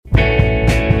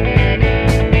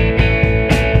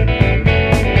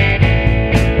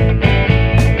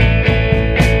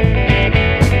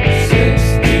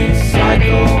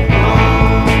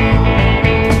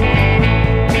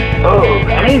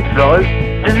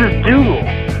is Dougal,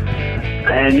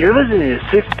 and you're listening to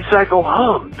 60 Cycle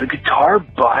Hum, the guitar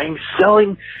buying,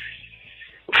 selling,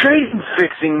 trading,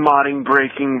 fixing, modding,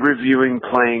 breaking, reviewing,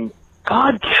 playing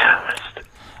podcast.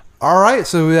 All right,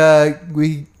 so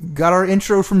we got our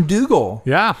intro from Dougal.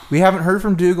 Yeah. We haven't heard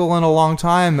from Dougal in a long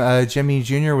time. Jimmy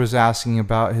Jr. was asking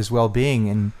about his well-being,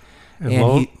 and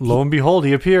lo and behold,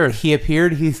 he appeared. He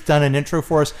appeared. He's done an intro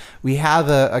for us. We have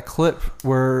a clip that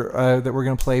we're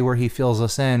going to play where he fills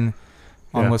us in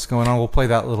on what's going on. We'll play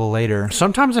that a little later.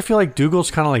 Sometimes I feel like Dougal's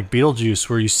kind of like Beetlejuice,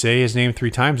 where you say his name 3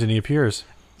 times and he appears.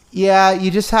 Yeah, you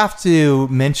just have to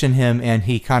mention him, and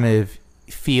he kind of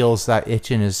feels that itch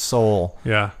in his soul.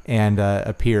 Yeah. And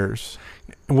appears.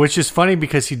 Which is funny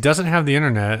because he doesn't have the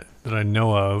internet that I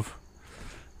know of.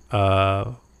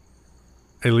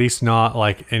 At least not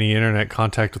like any internet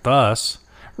contact with us.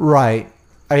 Right.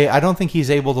 I don't think he's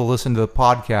able to listen to the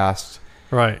podcast.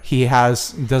 Right.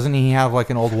 Doesn't he have like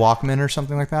an old Walkman or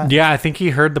something like that? Yeah, I think he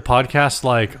heard the podcast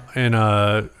like in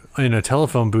a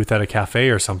telephone booth at a cafe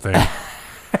or something.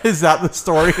 Is that the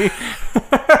story?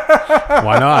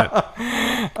 Why not?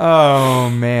 Oh,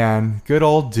 man. Good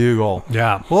old Dougal.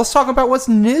 Yeah. Well, let's talk about what's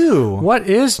new. What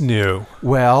is new?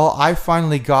 Well, I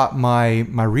finally got my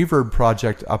reverb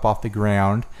project up off the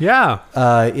ground. Yeah.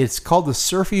 It's called the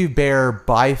Surfy Bear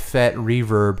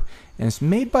Reverb, and it's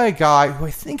made by a guy who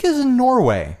I think is in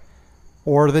Norway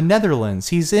or the Netherlands.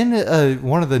 He's in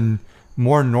one of the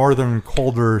more northern,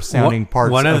 colder sounding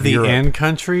parts of the Europe. end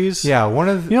countries. Yeah, one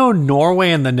of the,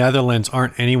 Norway and the Netherlands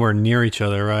aren't anywhere near each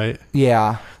other, right?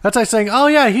 Yeah. That's like saying, oh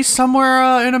yeah, he's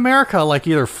somewhere in America, like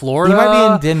either Florida. He might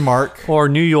be in Denmark or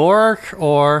New York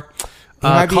or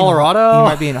Colorado. He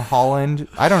might be in Holland.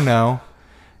 I don't know.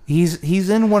 He's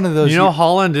in one of those.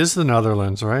 Holland is the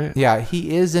Netherlands, right? Yeah,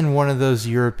 he is in one of those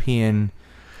European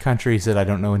countries that I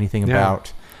don't know anything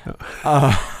about.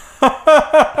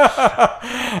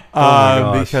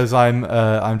 Because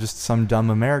I'm just some dumb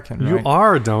American. Right? You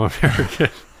are a dumb American.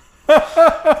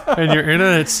 And your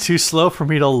internet's too slow for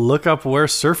me to look up where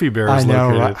Surfy Bear is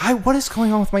located. Right? What is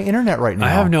going on with my internet right now? I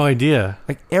have no idea.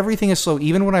 Like everything is slow.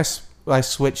 Even when I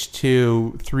switch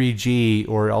to 3G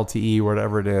or LTE or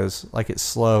whatever it is, like it's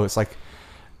slow. It's like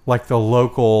the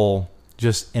local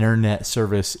just internet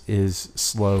service is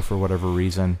slow for whatever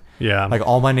reason. Yeah. Like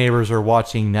all my neighbors are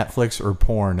watching Netflix or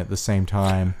porn at the same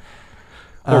time.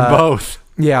 Or both.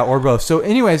 Yeah, or both. So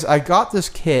anyways, I got this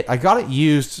kit. I got it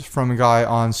used from a guy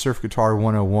on Surf Guitar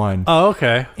 101. Oh,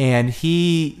 okay. And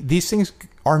these things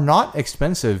are not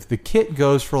expensive. The kit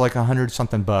goes for like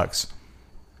 $100-something bucks.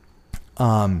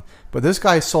 But this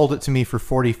guy sold it to me for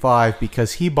 $45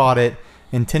 because he bought it,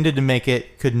 intended to make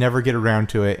it, could never get around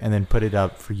to it, and then put it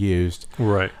up for used.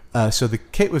 Right. So the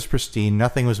kit was pristine.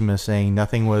 Nothing was missing.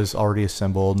 Nothing was already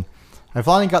assembled. I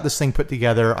finally got this thing put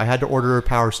together. I had to order a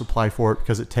power supply for it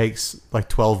because it takes like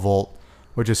 12 volt,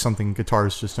 which is something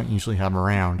guitars just don't usually have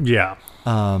around. Yeah.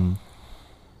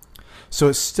 So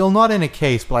it's still not in a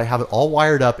case, but I have it all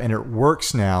wired up and it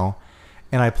works now.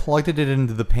 And I plugged it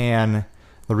into the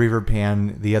reverb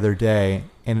pan the other day,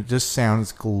 and it just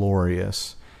sounds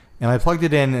glorious. And I plugged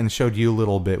it in and showed you a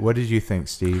little bit. What did you think,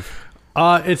 Steve?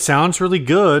 It sounds really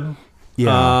good.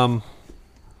 Yeah.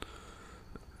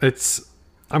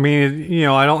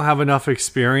 I don't have enough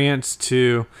experience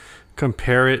to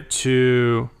compare it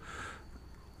to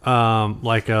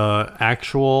like a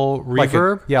actual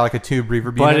reverb. Like a tube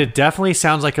reverb. But unit. it definitely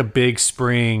sounds like a big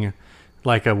spring,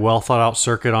 like a well thought out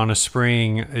circuit on a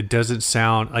spring. It doesn't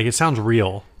sound like it sounds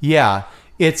real. Yeah.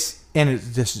 It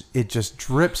just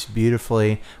drips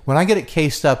beautifully. When I get it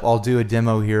cased up, I'll do a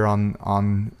demo here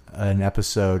on an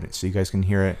episode so you guys can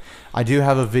hear it. I do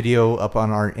have a video up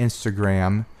on our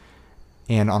Instagram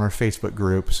and on our Facebook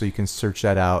group, so you can search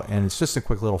that out. And it's just a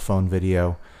quick little phone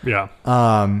video. Yeah.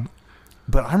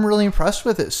 But I'm really impressed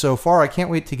with it so far. I can't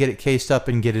wait to get it cased up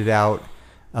and get it out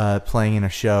playing in a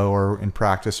show or in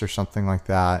practice or something like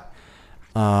that.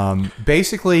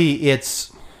 Basically,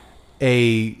 it's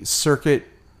a circuit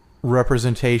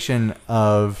representation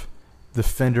of the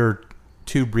Fender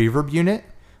tube reverb unit,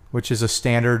 which is a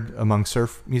standard among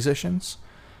surf musicians.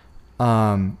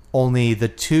 Only the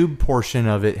tube portion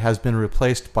of it has been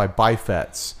replaced by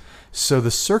bifets. So the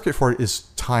circuit for it is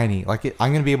tiny. I'm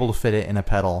going to be able to fit it in a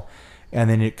pedal. And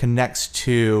then it connects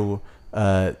to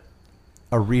a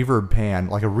reverb pan,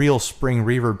 like a real spring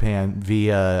reverb pan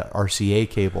via RCA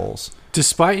cables.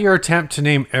 Despite your attempt to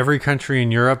name every country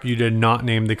in Europe, you did not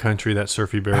name the country that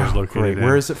Surfy Bear is located in.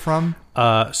 Where is it from?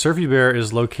 Surfy Bear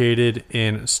is located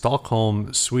in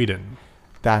Stockholm, Sweden.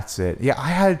 That's it.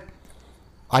 Yeah,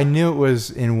 I knew it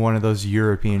was in one of those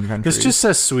European countries. This just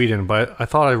says Sweden, but I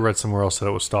thought I read somewhere else that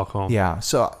it was Stockholm. Yeah.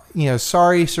 So,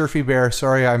 sorry, Surfy Bear.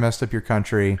 Sorry I messed up your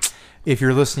country. If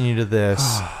you're listening to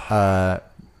this,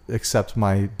 accept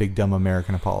my big dumb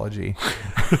American apology.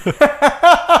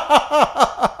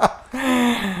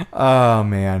 Oh,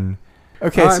 man.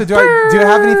 Okay, so do I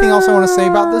have anything else I want to say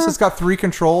about this? It's got 3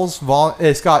 controls.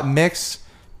 It's got mix,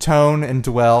 tone, and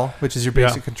dwell, which is your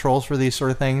basic controls for these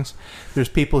sort of things. There's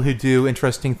people who do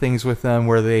interesting things with them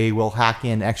where they will hack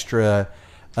in extra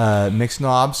mix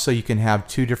knobs so you can have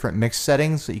 2 different mix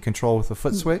settings that you control with a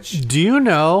foot switch. Do you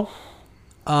know,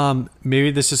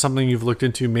 maybe this is something you've looked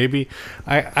into, maybe,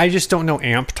 I just don't know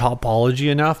amp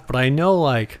topology enough, but I know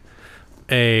like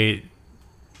a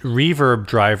reverb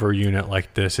driver unit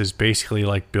like this is basically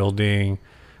like building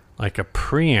like a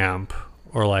preamp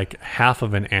or like half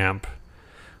of an amp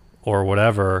or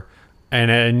whatever.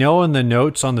 And I know in the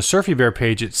notes on the Surfy Bear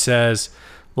page it says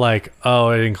like, oh,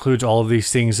 it includes all of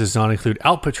these things, does not include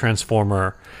output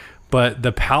transformer, but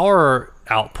the power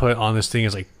output on this thing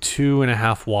is like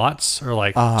 2.5 watts or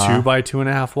like 2 by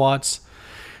 2.5 watts.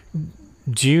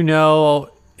 Do you know,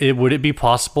 would it be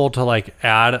possible to like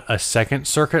add a second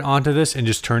circuit onto this and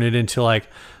just turn it into like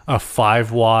a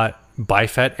 5-watt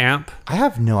bifet amp? I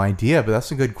have no idea, but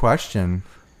that's a good question.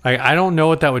 I don't know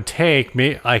what that would take.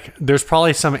 Like, there's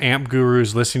probably some amp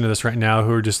gurus listening to this right now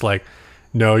who are just like,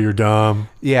 no, you're dumb.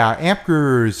 Yeah, amp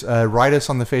gurus, write us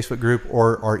on the Facebook group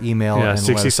or email. Yeah, and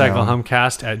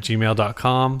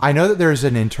 60cyclehumcast@gmail.com. I know that there's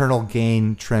an internal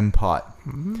gain trim pot.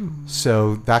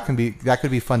 So that could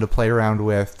be fun to play around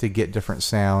with to get different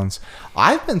sounds.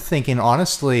 I've been thinking,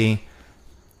 honestly,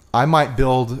 I might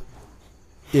build...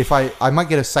 I might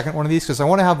get a second one of these because I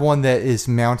want to have one that is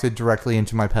mounted directly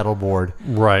into my pedal board.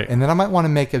 Right. And then I might want to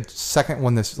make a second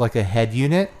one that's like a head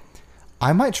unit.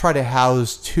 I might try to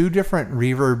house 2 different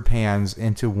reverb pans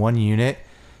into one unit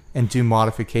and do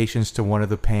modifications to one of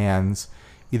the pans,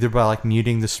 either by like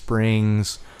muting the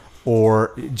springs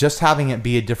or just having it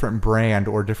be a different brand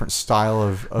or different style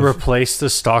of... Replace the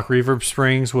stock reverb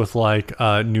springs with like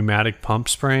pneumatic pump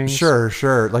springs.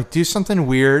 Sure. Like do something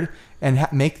weird and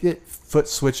make it foot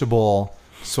switchable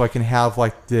so I can have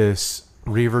like this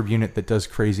reverb unit that does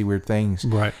crazy weird things.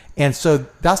 Right. And so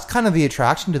that's kind of the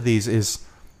attraction to these is,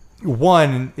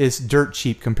 one, is dirt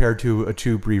cheap compared to a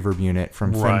tube reverb unit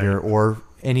from Fender or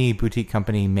any boutique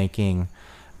company making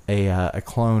a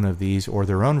clone of these or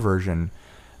their own version.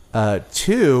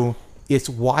 2, it's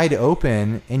wide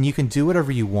open and you can do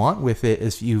whatever you want with it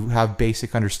if you have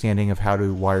basic understanding of how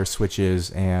to wire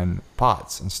switches and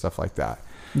pots and stuff like that.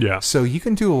 Yeah. So you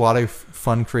can do a lot of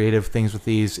fun, creative things with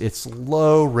these. It's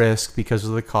low risk because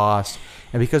of the cost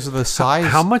and because of the size.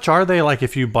 How much are they like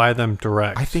if you buy them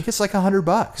direct? I think it's like $100.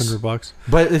 $100.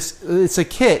 But it's a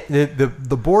kit.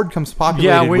 The board comes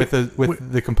populated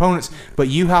with the components, but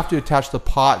you have to attach the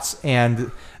pots and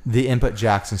the input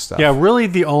jacks and stuff. Yeah, really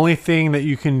the only thing that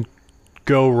you can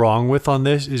go wrong with on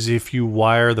this is if you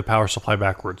wire the power supply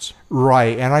backwards.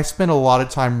 Right, and I spend a lot of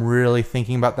time really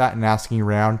thinking about that and asking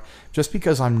around just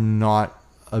because I'm not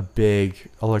a big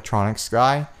electronics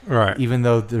guy. Right. Even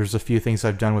though there's a few things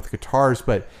I've done with guitars,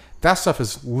 but that stuff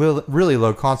is really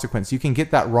low consequence. You can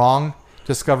get that wrong,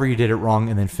 discover you did it wrong,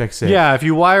 and then fix it. Yeah, if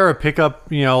you wire a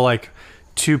pickup, like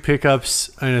 2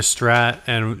 pickups and a Strat,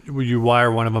 and you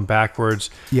wire one of them backwards,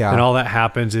 and all that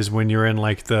happens is when you're in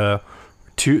like the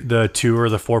 2 or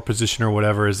the 4 position or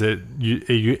whatever, is that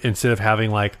you instead of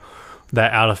having like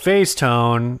that out of phase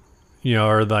tone,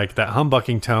 or like that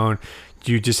humbucking tone,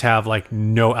 you just have like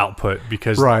no output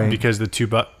because the 2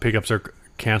 pickups are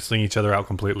canceling each other out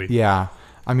completely. Yeah,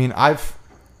 I mean, I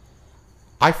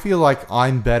feel like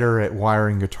I'm better at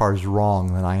wiring guitars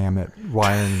wrong than I am at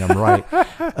wiring them right.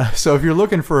 So if you're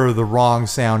looking for the wrong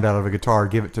sound out of a guitar,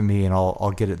 give it to me and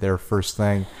I'll get it there first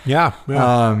thing. Yeah.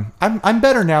 I'm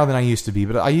better now than I used to be,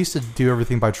 but I used to do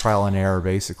everything by trial and error,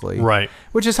 basically. Right.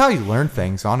 Which is how you learn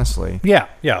things, honestly. Yeah,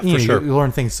 for sure. You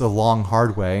learn things the long,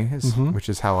 hard way, which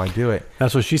is how I do it.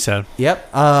 That's what she said.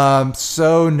 Yep.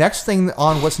 So next thing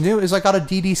on what's new is I got a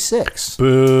DD6.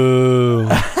 Boo.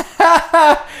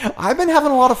 I've been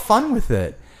having a lot of fun with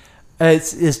it.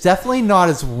 It's definitely not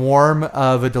as warm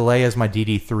of a delay as my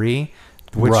DD3,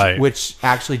 which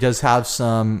actually does have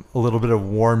a little bit of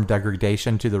warm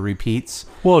degradation to the repeats.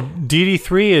 Well,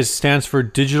 DD3 stands for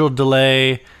Digital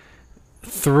Delay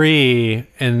 3,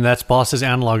 and that's Boss's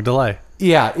analog delay.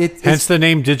 Yeah, hence the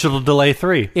name Digital Delay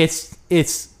 3.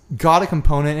 It's got a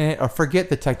component in it. I forget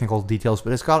the technical details,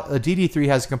 but it's got a DD3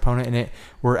 has a component in it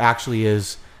where it actually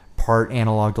is part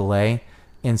analog delay,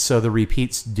 and so the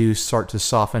repeats do start to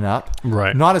soften up.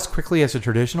 Right. Not as quickly as a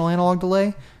traditional analog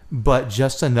delay, but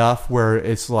just enough where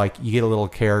it's like you get a little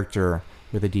character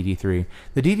with a DD3.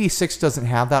 The DD6 doesn't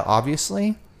have that,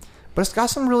 obviously, but it's got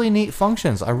some really neat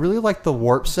functions. I really like the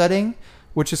warp setting,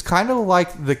 which is kind of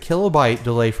like the kilobyte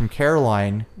delay from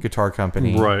Caroline Guitar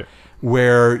Company. Right.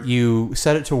 Where you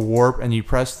set it to warp and you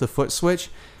press the foot switch,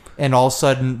 and all of a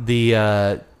sudden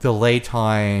the delay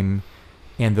time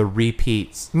and the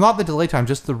repeats, not the delay time,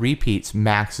 just the repeats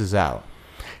maxes out.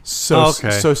 So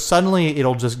suddenly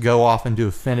it'll just go off into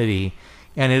affinity,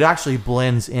 and it actually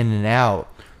blends in and out.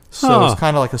 So it's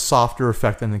kind of like a softer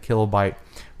effect than the kilobyte,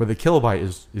 where the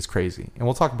kilobyte is crazy. And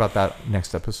we'll talk about that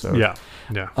next episode. Yeah.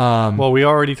 Well, we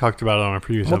already talked about it on a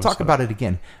previous episode. We'll talk about it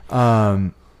again.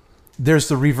 There's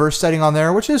the reverse setting on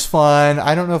there, which is fun.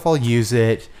 I don't know if I'll use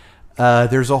it.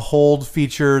 There's a hold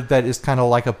feature that is kind of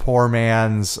like a poor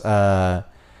man's,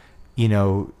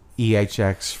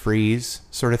 EHX freeze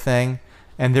sort of thing.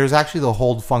 And there's actually the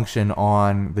hold function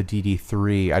on the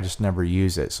DD3. I just never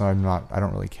use it, so I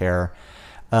don't really care.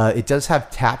 It does have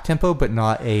tap tempo, but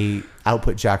not a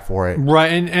output jack for it.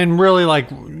 Right, and really, like,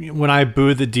 when I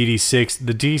boot the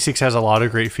DD6 has a lot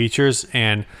of great features,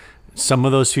 and some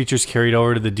of those features carried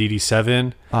over to the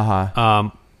DD7.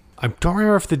 I don't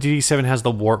remember if the DD7 has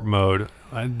the warp mode.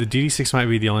 The DD6 might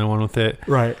be the only one with it.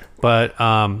 Right. But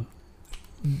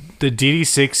the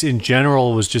DD6 in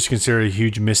general was just considered a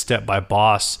huge misstep by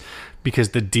Boss, because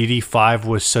the DD5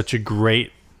 was such a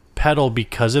great pedal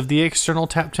because of the external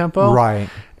tap tempo. Right.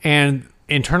 And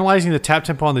internalizing the tap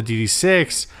tempo on the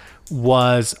DD6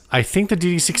 was, I think the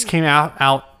DD6 came out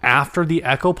after the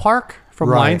Echo Park from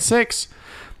Line 6.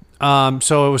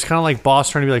 So it was kind of like Boss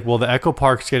trying to be like, well, the Echo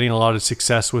Park's getting a lot of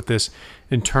success with this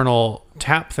internal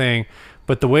tap thing,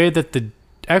 but the way that the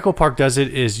Echo Park does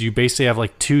it is you basically have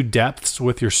like two depths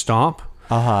with your stomp,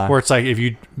 where it's like if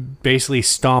you basically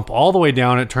stomp all the way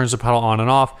down, it turns the pedal on and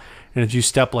off, and if you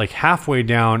step like halfway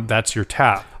down, that's your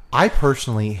tap. I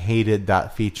personally hated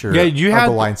that feature. Yeah, you had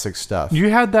the Line 6 stuff. You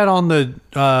had that on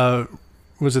the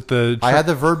was it the? I had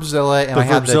the Verbzilla and I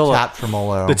had the tap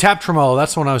tremolo. The tap tremolo,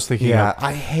 that's the one I was thinking of. Yeah,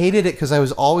 I hated it because I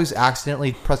was always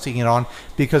accidentally pressing it on,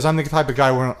 because I'm the type of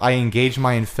guy where I engage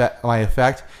my effect and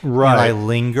I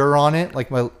linger on it, like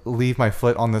leave my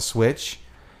foot on the switch.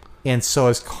 And so I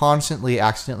was constantly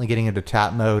accidentally getting into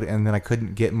tap mode, and then I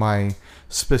couldn't get my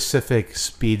specific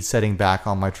speed setting back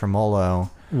on my tremolo.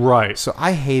 Right. So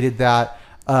I hated that.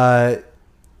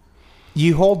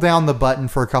 You hold down the button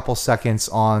for a couple seconds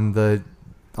on the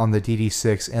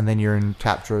DD6, and then you're in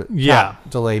tap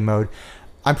delay mode.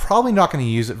 I'm probably not going to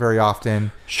use it very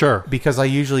often. Sure. Because I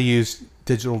usually use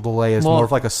digital delay as more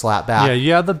of like a slap back. Yeah,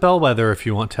 you have the bellwether if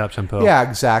you want tap tempo. Yeah,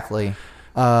 exactly.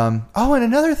 And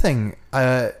another thing,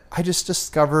 I just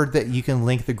discovered that you can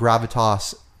link the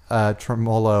Gravitas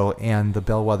tremolo and the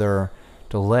bellwether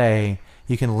delay.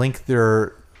 You can link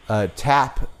their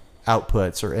tap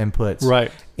outputs or inputs,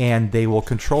 right? And they will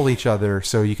control each other,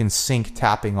 so you can sync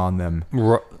tapping on them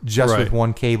with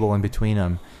one cable in between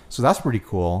them. So that's pretty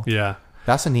cool. Yeah,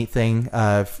 that's a neat thing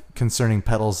concerning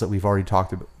pedals that we've already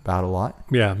talked about a lot.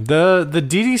 Yeah, the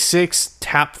DD6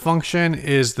 tap function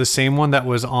is the same one that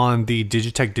was on the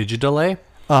Digitech Digidelay.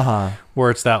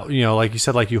 Where it's that, like you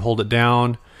said, like you hold it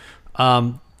down.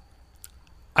 So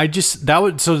the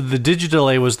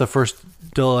Digidelay was the first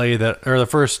delay the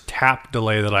first tap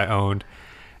delay that I owned,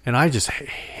 and I just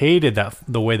hated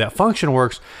the way that function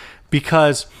works,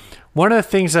 because one of the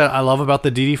things that I love about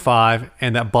the DD5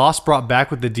 and that Boss brought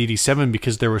back with the DD7,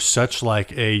 because there was such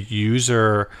like a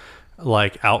user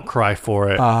like outcry for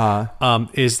it,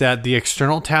 is that the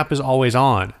external tap is always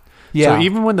on. Yeah. So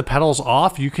even when the pedal's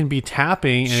off, you can be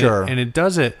tapping, and it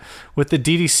does it. With the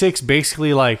DD6,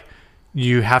 basically like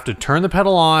you have to turn the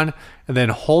pedal on and then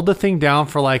hold the thing down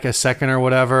for like a second or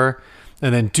whatever,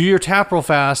 and then do your tap real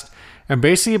fast. And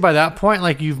basically by that point,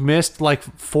 like you've missed like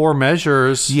 4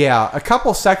 measures. Yeah, a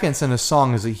couple seconds in a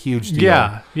song is a huge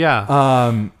deal.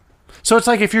 Yeah. So it's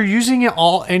like if you're using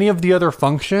any of the other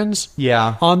functions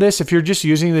on this, if you're just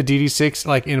using the DD6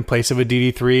 like in place of a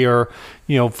DD3,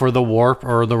 or for the warp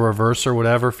or the reverse or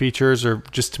whatever features, or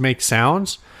just to make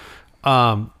sounds,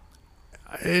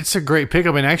 it's a great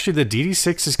pickup. And actually the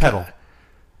DD6 is pedal.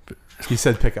 You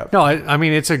said pickup. No, I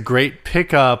mean it's a great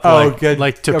pickup. Good.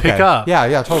 Like to pick up.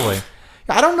 Yeah, totally.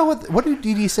 I don't know what do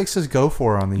DD6s go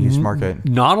for on the used market.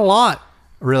 Not a lot,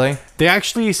 really. They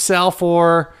actually sell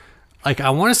for, like,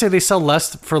 I want to say they sell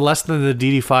for less than the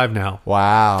DD5 now.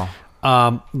 Wow.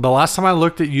 The last time I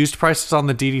looked at used prices on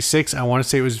the DD6, I want to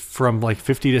say it was from like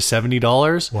 $50 to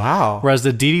 $70. Wow. Whereas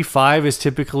the DD5 is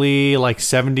typically like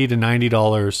 $70 to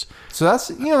 $90. So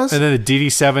that's, and then the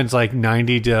DD7 is like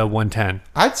 $90 to $110.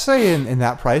 I'd say in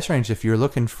that price range, if you're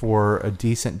looking for a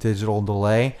decent digital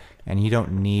delay and you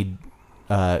don't need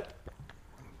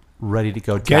ready to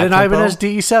go, get an Ibanez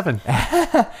DE7.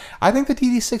 I think the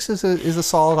DD6 is a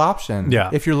solid option.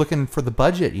 Yeah. If you're looking for the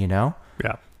budget, Yeah.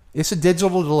 It's a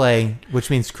digital delay, which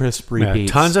means crisp repeats.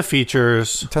 Yeah, tons of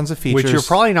features. Which you're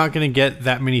probably not going to get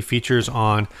that many features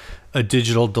on a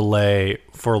digital delay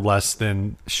for less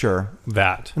than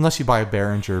that. Unless you buy a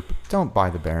Behringer. Don't buy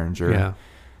the Behringer. Yeah.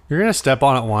 You're going to step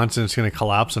on it once and it's going to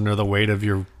collapse under the weight of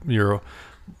your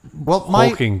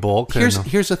hulking bulk.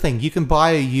 Here's the thing. You can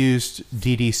buy a used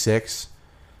DD6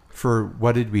 for,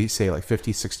 what did we say, like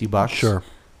 $50, $60? Sure.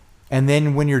 And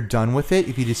then when you're done with it,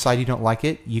 if you decide you don't like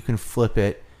it, you can flip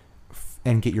it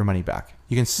and get your money back.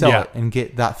 You can sell it and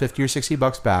get that $50 or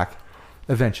 $60 back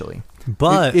eventually.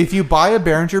 But if you buy a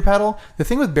Behringer pedal, the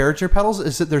thing with Behringer pedals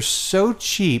is that they're so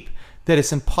cheap that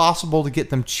it's impossible to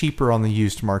get them cheaper on the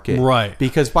used market. Right.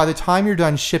 Because by the time you're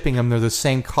done shipping them, they're the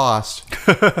same cost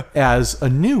as a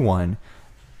new one.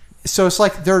 So it's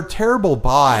like they're a terrible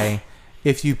buy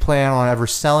if you plan on ever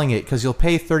selling it, because you'll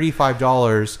pay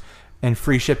 $35 and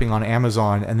free shipping on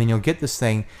Amazon, and then you'll get this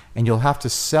thing and you'll have to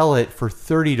sell it for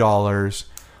 $30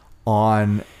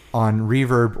 on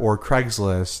Reverb or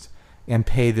Craigslist and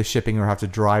pay the shipping, or have to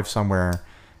drive somewhere,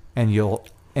 and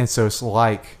so it's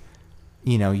like,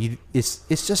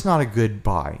 it's just not a good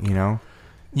buy.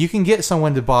 You can get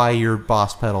someone to buy your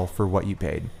Boss pedal for what you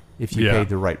paid if you paid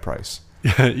the right price.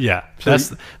 Yeah,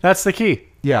 that's the key.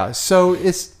 Yeah, so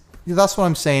that's what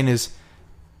I'm saying is,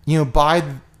 buy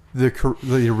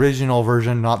the original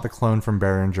version, not the clone from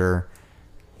Behringer,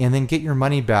 and then get your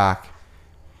money back.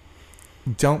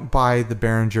 Don't buy the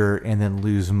Behringer and then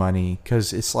lose money,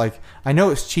 because it's like, I know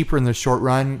it's cheaper in the short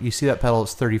run. You see that pedal,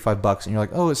 it's $35, and you're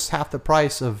like, oh, it's half the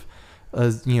price of the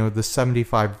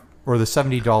 $75 or the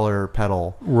 $70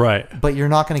 pedal, right? But you're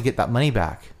not going to get that money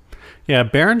back. Yeah,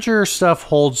 Behringer stuff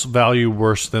holds value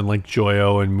worse than like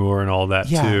Joyo and Moore and all that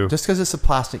too. Just because it's a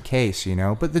plastic case,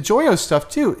 But the Joyo stuff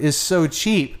too is so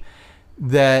cheap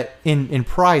that in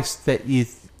price that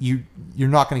you're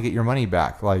not going to get your money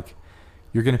back. Like,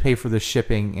 you're going to pay for the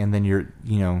shipping, and then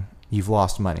you've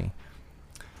lost money.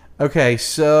 Okay,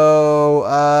 so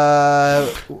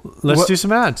let's do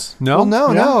some ads. No,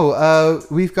 no.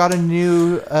 We've got a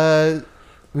new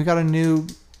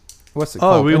what's it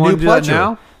called? Oh, we want to do that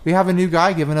now? We have a new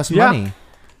guy giving us money.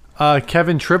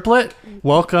 Kevin Triplett,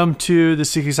 welcome to the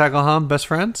Sticky Cycle Hum Best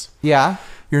Friends. Yeah.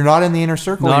 You're not in the inner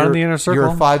circle. In the inner circle. You're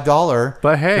a $5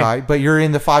 guy, but you're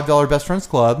in the $5 Best Friends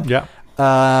Club. Yeah.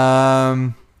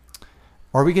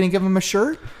 Are we going to give him a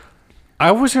shirt?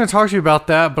 I was going to talk to you about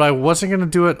that, but I wasn't going to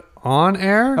do it on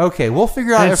air. Okay, we'll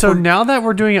figure out. And so now that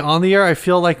we're doing it on the air, I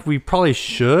feel like we probably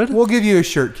should. We'll give you a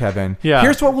shirt, Kevin. Yeah.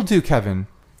 Here's what we'll do, Kevin.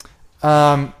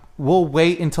 We'll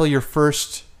wait until your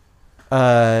first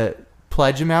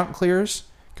pledge amount clears,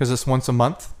 because it's once a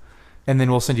month, and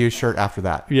then we'll send you a shirt after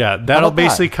that. Yeah, that'll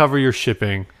basically cover your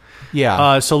shipping.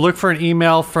 Yeah. So look for an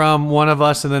email from one of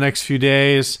us in the next few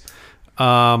days,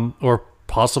 or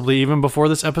possibly even before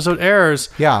this episode airs,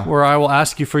 where I will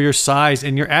ask you for your size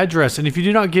and your address. And if you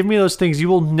do not give me those things, you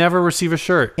will never receive a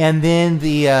shirt. And then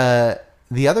the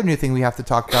other new thing we have to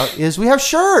talk about is we have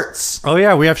shirts. Oh,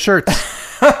 yeah, we have shirts.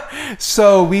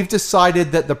 So we've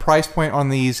decided that the price point on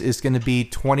these is going to be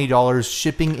 $20,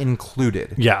 shipping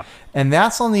included. Yeah. And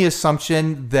that's on the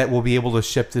assumption that we'll be able to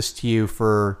ship this to you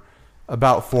for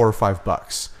about $4 or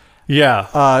 $5.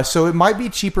 Yeah. So it might be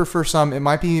cheaper for some. It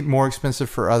might be more expensive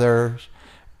for others.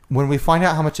 When we find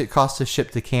out how much it costs to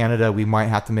ship to Canada, we might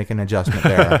have to make an adjustment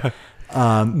there.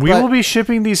 We will be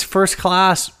shipping these first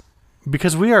class,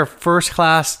 because we are first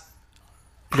class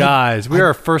guys. We are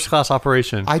a first class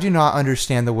operation. I do not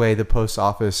understand the way the post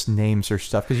office names their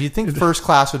stuff, because you'd think first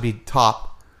class would be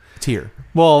top tier.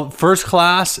 Well, first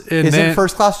class. Isn't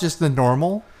first class just the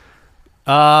normal?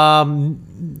 I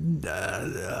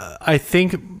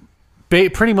think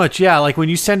pretty much, yeah. Like when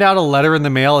you send out a letter in the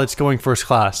mail, it's going first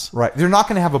class. Right. They're not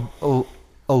going to have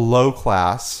a low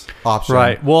class option.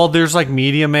 Right. Well, there's like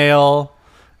media mail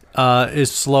is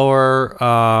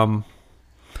slower.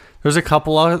 There's a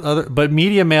couple other, but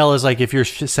media mail is like if you're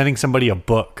sending somebody a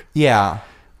book. Yeah.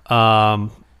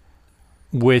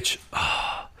 Which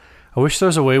I wish there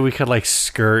was a way we could like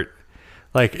skirt,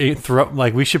 like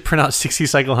we should print out 60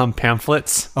 Cycle Hum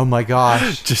pamphlets. Oh my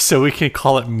gosh. Just so we can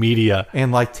call it media.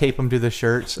 And like tape them to the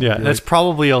shirts. Yeah, that's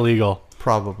probably illegal.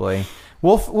 Probably.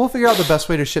 We'll figure out the best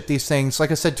way to ship these things. Like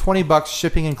I said, $20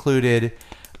 shipping included.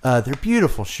 They're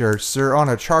beautiful shirts. They're on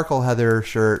a charcoal heather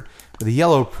shirt with a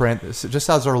yellow print. It just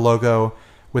has our logo.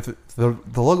 With the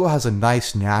logo has a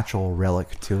nice natural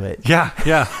relic to it. Yeah.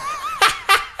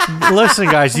 Listen,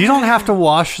 guys, you don't have to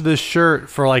wash this shirt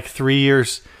for like 3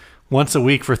 years, once a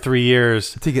week for 3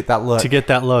 years to get that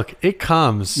look. It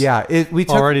comes. Yeah,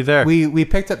 already there. We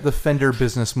picked up the Fender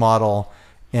business model.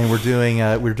 And we're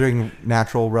doing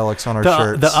natural relics on our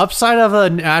shirts. The upside of a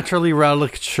naturally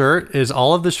relic shirt is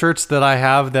all of the shirts that I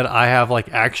have like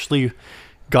actually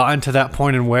gotten to that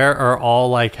point and wear are all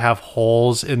like have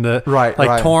holes in the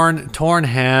torn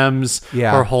hems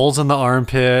or holes in the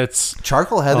armpits.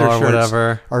 Charcoal heather shirts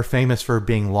are famous for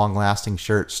being long lasting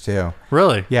shirts too.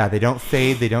 Really? Yeah, they don't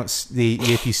fade.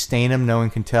 If you stain them, no one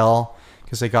can tell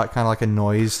because they got kind of like a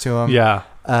noise to them. Yeah.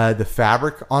 The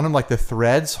fabric on them, like the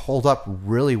threads, hold up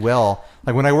really well.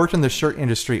 Like when I worked in the shirt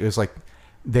industry, it was like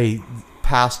they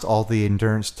passed all the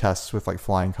endurance tests with like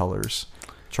flying colors,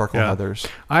 charcoal heathers.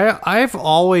 I've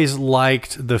always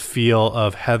liked the feel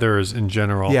of heathers in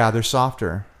general. Yeah, they're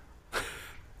softer.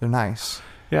 They're nice.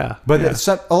 Yeah, but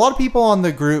a lot of people on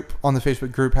the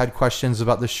Facebook group had questions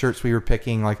about the shirts we were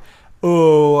picking, like,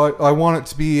 oh, I want it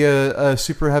to be a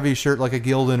super heavy shirt like a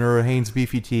Gildan or a Hanes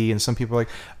Beefy Tee. And some people are like,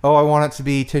 oh, I want it to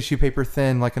be tissue paper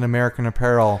thin like an American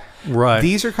Apparel. Right.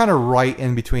 These are kind of right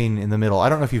in between in the middle. I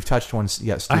don't know if you've touched one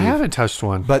yet, Steve. I haven't touched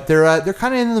one. But they're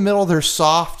kind of in the middle. They're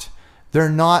soft.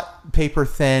 They're not paper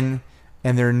thin.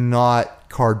 And they're not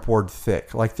cardboard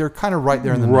thick. Like they're kind of right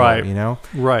there in the middle, you know?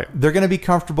 Right. They're going to be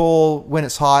comfortable when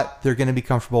it's hot. They're going to be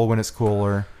comfortable when it's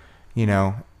cooler. You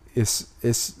know,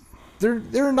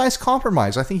 They're a nice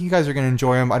compromise. I think you guys are going to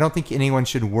enjoy them. I don't think anyone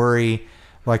should worry,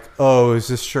 like, oh, is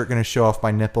this shirt going to show off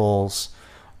my nipples?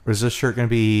 Or is this shirt going to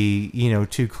be,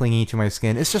 too clingy to my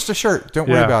skin? It's just a shirt. Don't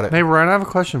worry about it. Hey, Ryan, I have a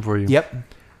question for you. Yep.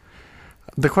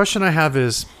 The question I have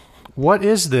is, what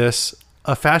is this?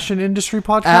 A fashion industry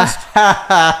podcast?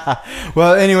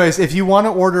 Well, anyways, if you want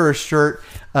to order a shirt,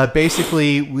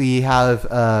 basically we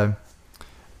have...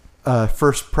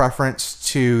 first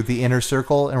preference to the Inner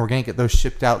Circle, and we're going to get those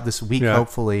shipped out this week,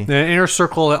 hopefully. The Inner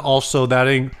Circle also, that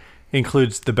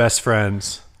includes the Best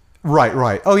Friends.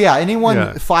 Right. Oh, yeah. Anyone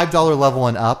 $5 level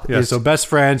and up. Yeah, so Best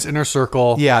Friends, Inner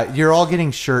Circle. Yeah, you're all getting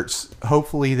shirts,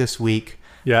 hopefully this week.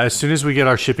 Yeah, as soon as we get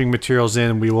our shipping materials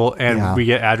in, we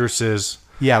get addresses.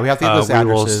 Yeah, we have to get those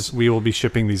addresses. We will be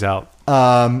shipping these out.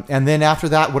 And then after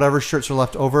that, whatever shirts are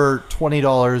left over,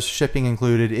 $20 shipping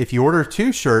included. If you order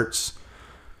 2 shirts...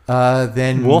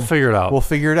 then we'll figure it out. We'll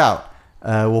figure out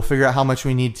how much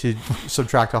we need to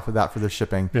subtract off of that for the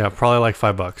shipping. Yeah, probably like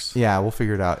 $5. Yeah, we'll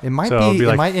figure it out. It might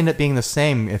it might end up being the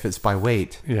same if it's by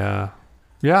weight. Yeah.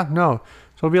 No.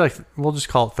 So it'll be like, we'll just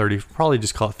call it 30. Probably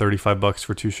just call it $35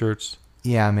 for 2 shirts.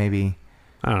 Yeah, maybe.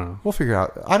 I don't know. We'll figure it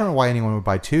out. I don't know why anyone would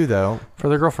buy 2 though. For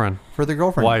their girlfriend.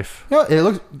 Wife. It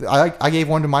looks. I gave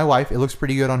one to my wife. It looks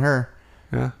pretty good on her.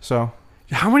 Yeah. So.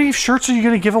 How many shirts are you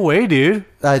going to give away, dude?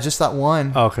 Just that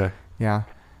one. Oh, okay. Yeah.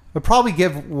 We'll probably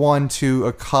give one to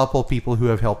a couple people who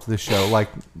have helped the show, like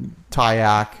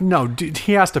Tyak. No, dude,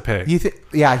 he has to pay.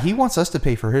 Yeah, he wants us to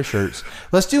pay for his shirts.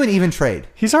 Let's do an even trade.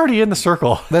 He's already in the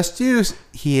circle.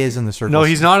 He is in the circle. No,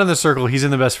 he's not in the circle. He's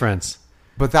in the Best Friends.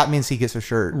 But that means he gets a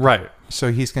shirt. Right.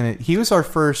 So he was our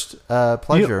first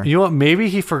pleasure. You know what? Maybe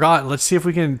he forgot. Let's see if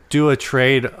we can do a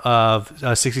trade of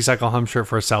a 60 Cycle Hum shirt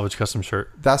for a salvage custom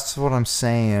shirt. That's what I'm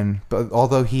saying. But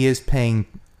although he is paying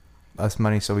us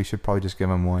money, so we should probably just give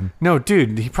him one. No,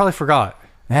 dude, he probably forgot.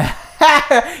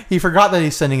 He forgot that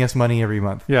he's sending us money every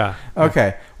month. Yeah.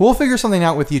 Okay. We'll figure something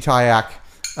out with you, Tyak.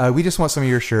 We just want some of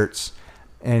your shirts,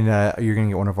 and you're going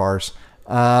to get one of ours.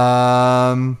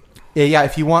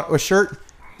 If you want a shirt,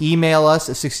 email us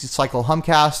at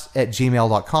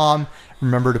 60cyclehumcast@gmail.com.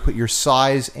 Remember to put your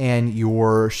size and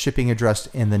your shipping address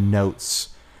in the notes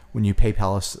when you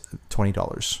PayPal us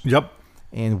 $20. Yep.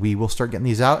 And we will start getting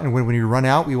these out. And when we run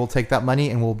out, we will take that money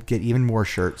and we'll get even more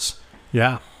shirts.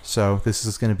 Yeah. So this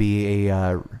is going to be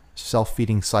a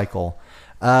self-feeding cycle.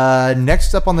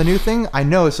 Next up on the new thing, I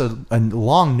know it's a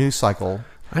long news cycle.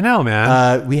 I know,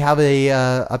 man. We have a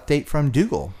update from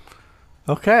Dougal.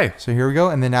 Okay. So here we go,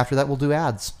 and then after that, we'll do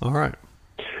ads. All right.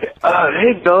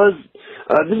 Hey, fellas.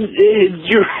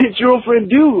 It's your old friend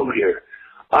Dougal here.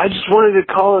 I just wanted to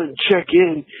call and check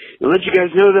in and let you guys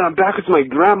know that I'm back with my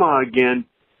grandma again.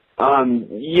 I'm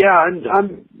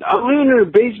living in her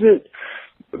basement,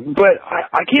 but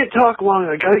I can't talk long.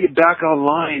 I gotta get back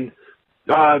online.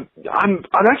 I'm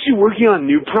actually working on a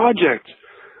new project.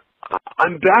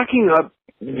 I'm backing up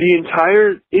the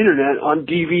entire internet on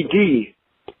DVD.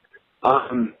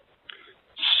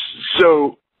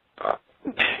 So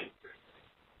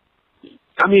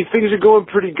I mean, things are going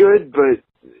pretty good, but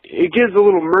it gets a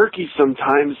little murky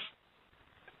sometimes.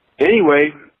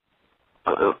 Anyway,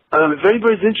 if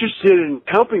anybody's interested in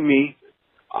helping me,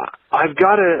 I've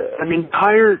got an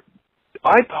entire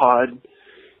iPod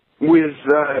with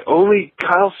only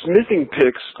Kyle smithing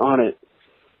picks on it,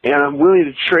 and I'm willing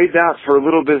to trade that for a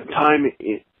little bit of time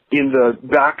in the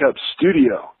backup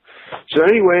studio. So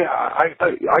anyway, I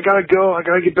gotta go. I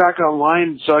gotta get back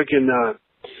online so I can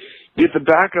get the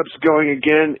backups going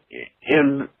again.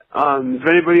 And if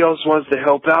anybody else wants to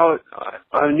help out,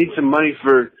 I need some money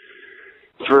for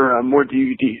more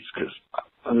DVDs because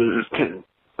I'm starting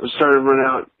to run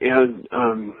out, and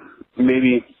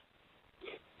maybe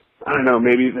I don't know.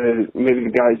 Maybe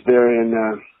the guys there in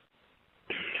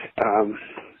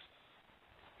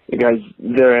the guys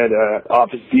there at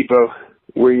Office Depot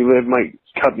where you live might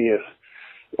cut me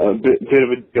a bit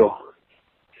of a deal.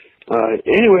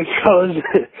 Anyway, fellas,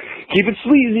 keep it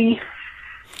sleazy.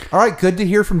 All right, good to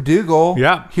hear from Dougal.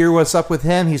 Yeah. Hear what's up with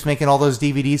him. He's making all those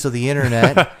DVDs of the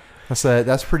internet.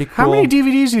 That's pretty cool. How many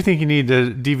DVDs do you think you need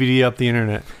to DVD up the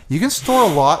internet? You can store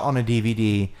a lot on a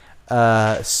DVD.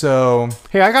 So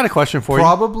hey, I got a question for you.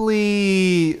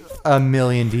 Probably 1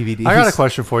 million DVDs. I got a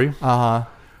question for you.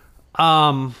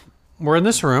 We're in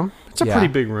this room. It's a pretty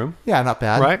big room. Yeah, not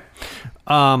bad.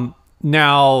 Right?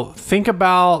 Now think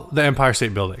about the Empire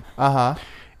State Building.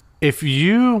 If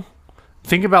you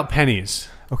think about pennies.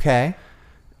 Okay.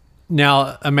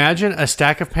 Now imagine a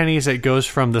stack of pennies that goes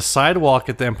from the sidewalk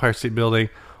at the Empire State Building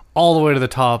all the way to the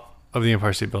top of the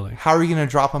Empire State Building. How are you going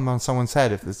to drop them on someone's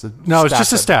head if it's a No, it's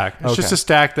just a stack. It's Okay. just a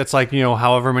stack that's like,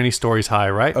 however many stories high,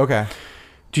 right? Okay.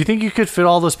 Do you think you could fit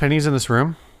all those pennies in this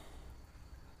room?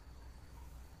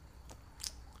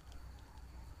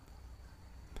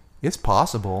 It's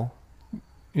possible.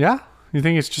 Yeah? You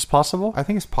think it's just possible? I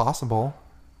think it's possible.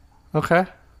 Okay.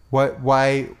 What are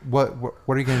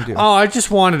you going to do? Oh, I just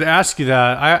wanted to ask you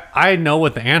that. I know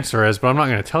what the answer is, but I'm not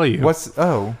going to tell you. Well,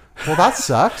 that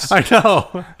sucks. I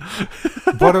know.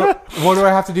 What do I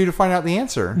have to do to find out the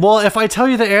answer? Well, if I tell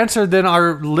you the answer, then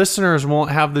our listeners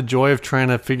won't have the joy of trying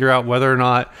to figure out whether or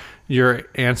not your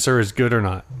answer is good or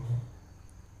not.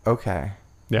 Okay.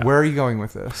 Yeah. Where are you going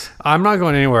with this? I'm not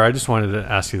going anywhere. I just wanted to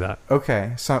ask you that.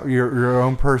 Okay. So your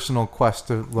own personal quest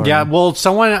to learn. Yeah. Well,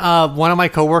 one of my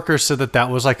coworkers said that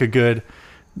was like a good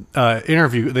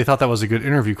interview. They thought that was a good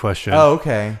interview question. Oh,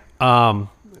 okay. Yeah.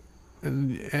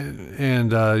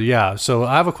 So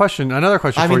I have another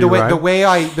question for you, Ryan.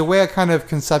 the way I kind of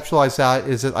conceptualize that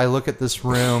is that I look at this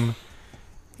room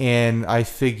and I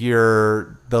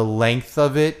figure the length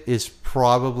of it is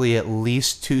probably at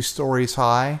least 2 stories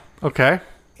high. Okay.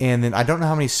 And then I don't know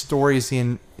how many stories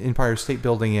the Empire State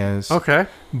Building is. Okay.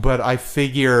 But I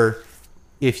figure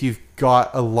if you've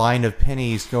got a line of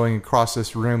pennies going across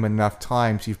this room enough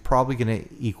times, you're probably going to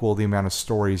equal the amount of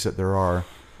stories that there are.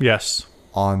 Yes.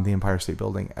 On the Empire State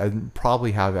Building, and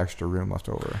probably have extra room left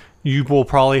over. You will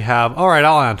probably have. All right,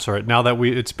 I'll answer it now that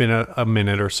it's been a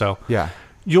minute or so. Yeah.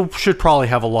 You should probably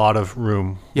have a lot of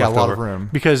room. Yeah, left a lot over. of room.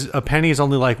 Because a penny is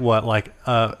only like what, like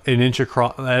an inch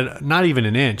across. Not even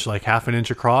an inch, like half an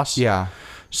inch across. Yeah.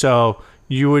 So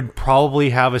you would probably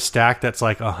have a stack that's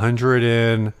like 100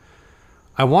 and.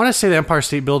 I want to say the Empire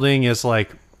State Building is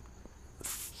like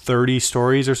 30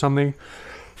 stories or something.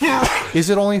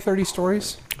 Is it only 30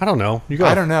 stories? I don't know. You go.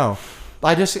 I don't know.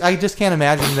 I just can't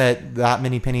imagine that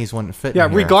many pennies wouldn't fit. Yeah,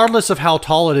 in here. regardless of how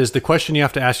tall it is, the question you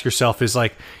have to ask yourself is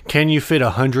like, can you fit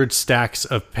 100 stacks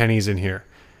of pennies in here?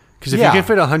 Because if you can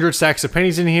fit 100 stacks of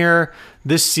pennies in here,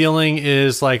 this ceiling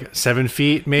is like 7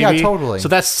 feet, maybe. Yeah, totally. So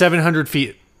that's 700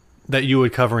 feet that you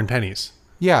would cover in pennies.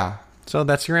 Yeah. So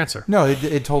that's your answer. No,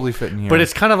 it totally fit in here. But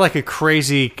it's kind of like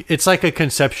it's like a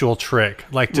conceptual trick,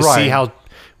 like to see how.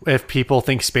 If people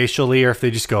think spatially, or if they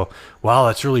just go, "Wow,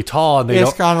 that's really tall," and they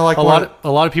it's kind of like a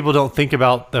lot of people don't think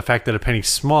about the fact that a penny's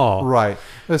small. Right.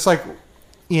 It's like,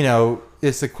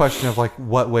 it's the question of like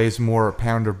what weighs more, a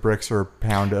pound of bricks or a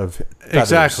pound of feathers,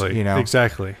 exactly.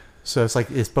 Exactly. So it's like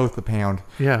it's both a pound.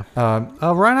 Yeah. Ryan, I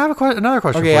have another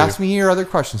question. Okay, for ask you. me your other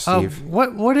question, Steve.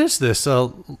 What is this?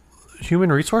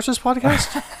 Human Resources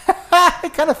podcast?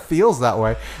 It kind of feels that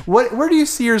way. Where do you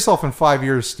see yourself in 5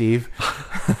 years, Steve?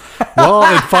 Well,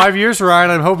 in 5 years,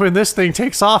 Ryan, I'm hoping this thing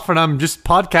takes off and I'm just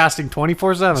podcasting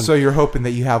 24/7. So you're hoping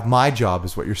that you have my job,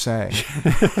 is what you're saying.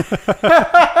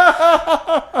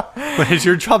 But is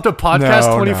your job to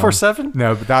podcast 24/7?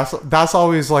 No, but that's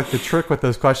always like the trick with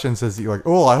those questions is you're like,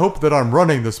 oh, I hope that I'm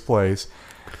running this place.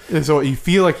 Is what you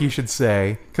feel like you should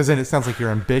say, because then it sounds like you're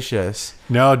ambitious.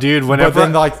 No, dude. Whenever, but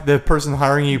then like the person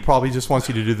hiring you probably just wants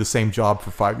you to do the same job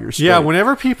for 5 years straight. Yeah,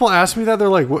 whenever people ask me that, they're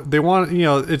like, they want,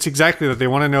 it's exactly that. They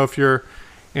want to know if you're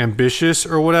ambitious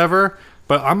or whatever.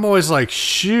 But I'm always like,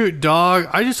 shoot, dog.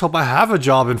 I just hope I have a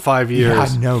job in 5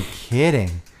 years. Yeah, no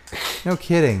kidding. No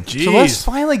kidding. Jeez. So let's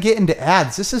finally get into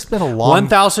ads. This has been a long...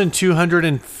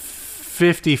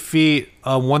 1,250 feet,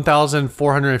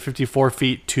 1,454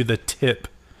 feet to the tip.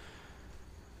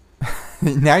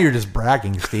 Now you're just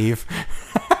bragging, Steve.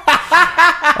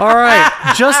 All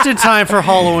right. Just in time for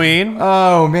Halloween.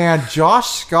 Oh, man. Josh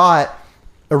Scott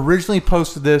originally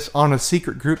posted this on a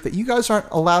secret group that you guys aren't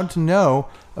allowed to know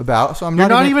about. So You're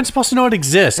not even supposed to know it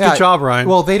exists. Good job, Ryan.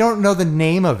 Well, they don't know the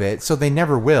name of it, so they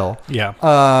never will.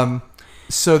 Yeah.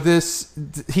 So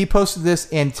he posted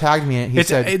this and tagged me in it. He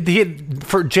said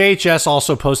for JHS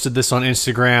also posted this on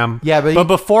Instagram. Yeah, but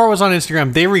before it was on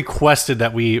Instagram, they requested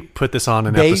that we put this on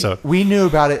an episode. We knew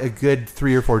about it a good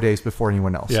 3 or 4 days before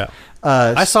anyone else. Yeah.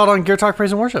 I saw it on Gear Talk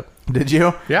Praise and Worship. Did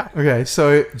you? Yeah. Okay,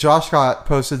 so Josh Scott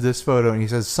posted this photo and he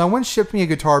says, someone shipped me a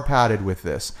guitar padded with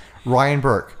this. Ryan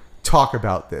Burke, talk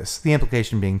about this. The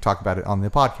implication being talk about it on the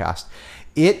podcast.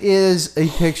 It is a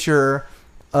picture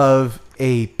of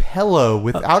a pillow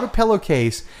without a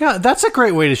pillowcase. Yeah, that's a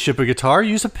great way to ship a guitar.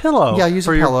 Use a pillow. Yeah, use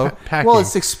a pillow. Packing. Well,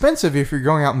 it's expensive if you're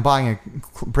going out and buying a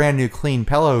brand new clean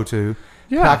pillow to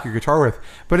pack your guitar with.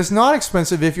 But it's not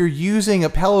expensive if you're using a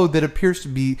pillow that appears to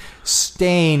be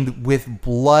stained with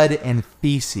blood and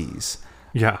feces.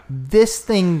 Yeah. This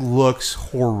thing looks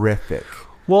horrific.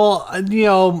 Well,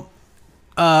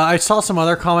 I saw some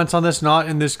other comments on this, not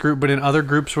in this group, but in other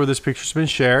groups where this picture's been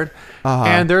shared.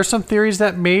 And there are some theories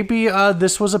that maybe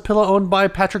this was a pillow owned by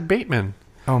Patrick Bateman.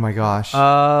 Oh my gosh.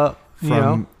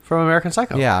 From American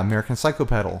Psycho. Yeah, American Psycho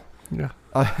Pedal. Yeah.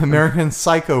 American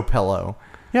Psycho Pillow.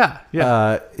 Yeah.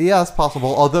 Yeah, it's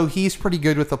possible. Although he's pretty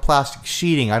good with the plastic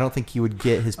sheeting, I don't think he would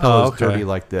get his pillows dirty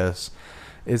like this.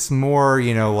 It's more,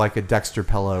 like a Dexter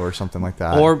pillow or something like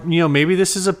that. Or, maybe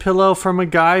this is a pillow from a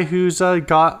guy who's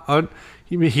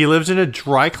he lives in a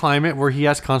dry climate where he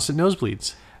has constant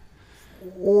nosebleeds.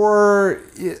 Or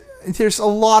there's a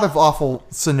lot of awful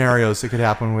scenarios that could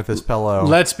happen with this pillow.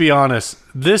 Let's be honest.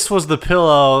 This was the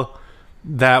pillow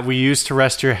that we used to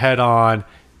rest your head on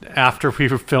after we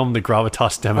filmed the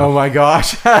Gravitas demo. Oh my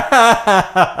gosh.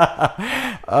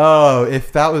 Oh,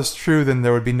 if that was true, then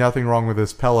there would be nothing wrong with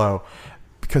this pillow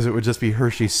because it would just be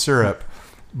Hershey syrup.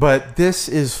 But this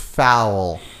is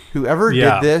foul. Whoever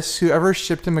did this, whoever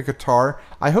shipped him a guitar,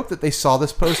 I hope that they saw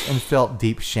this post and felt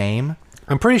deep shame.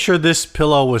 I'm pretty sure this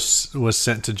pillow was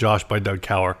sent to Josh by Doug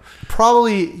Cower.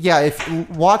 Probably, yeah. If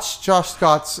watch Josh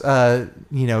Scott's,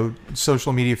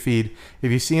 social media feed. If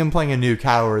you see him playing a new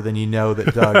Cower, then you know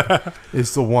that Doug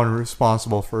is the one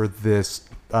responsible for this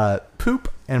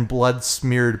poop and blood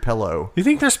smeared pillow. You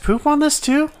think there's poop on this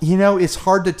too? It's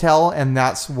hard to tell, and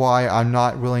that's why I'm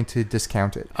not willing to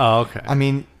discount it. Oh, okay. I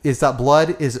mean, is that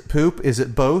blood? Is it poop? Is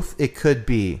it both? It could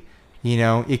be.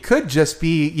 It could just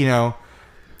be.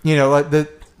 Like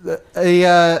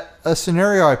a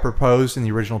scenario I proposed in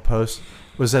the original post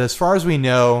was that as far as we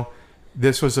know,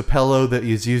 this was a pillow that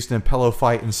was used in a pillow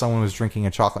fight and someone was drinking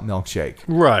a chocolate milkshake.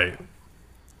 Right.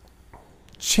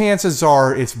 Chances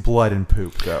are it's blood and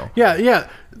poop, though. Yeah.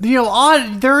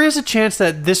 There is a chance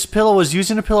that this pillow was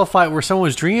used in a pillow fight where someone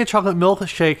was drinking a chocolate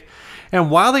milkshake, and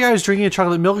while the guy was drinking a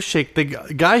chocolate milkshake,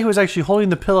 the guy who was actually holding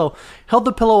the pillow held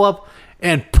the pillow up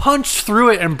and punched through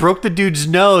it and broke the dude's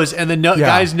nose, and the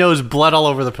guy's nose bled all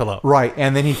over the pillow. Right,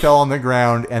 and then he fell on the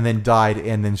ground and then died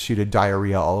and then shooted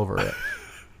diarrhea all over it.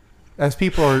 As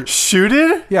people are...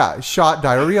 Shooted? Yeah, shot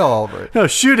diarrhea all over it. No,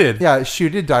 shooted. Yeah,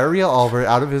 shooted diarrhea all over it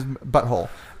out of his butthole.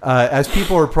 As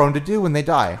people are prone to do when they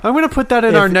die. I'm going to put that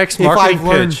in our next marketing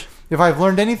pitch. If I've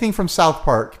learned anything from South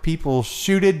Park, people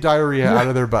shooted diarrhea out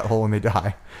of their butthole when they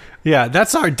die. Yeah,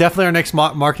 that's definitely our next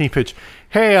marketing pitch.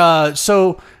 Hey,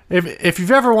 so... If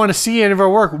you've ever want to see any of our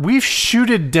work, we've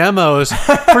shooted demos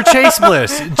for Chase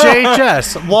Bliss,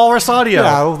 JHS, Walrus Audio.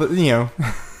 Yeah,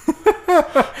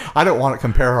 I don't want to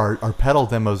compare our pedal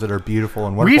demos that are beautiful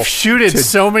and wonderful. We've shooted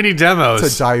so many demos to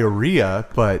diarrhea,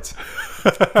 but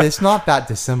it's not that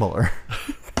dissimilar.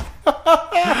 All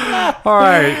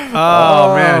right.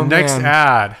 Oh man, next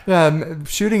ad. Yeah,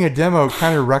 shooting a demo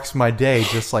kind of wrecks my day,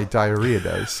 just like diarrhea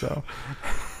does. So.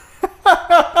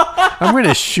 I'm going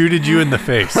to shoot at you in the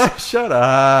face. Shut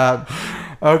up.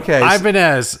 Okay.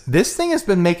 Ibanez. This thing has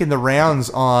been making the rounds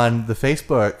on the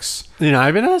Facebooks.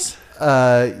 Ibanez?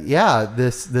 Yeah,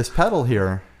 this pedal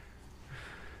here.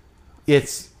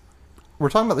 We're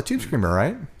talking about the Tube Screamer,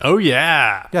 right? Oh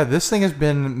yeah. Yeah, this thing has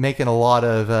been making a lot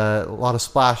of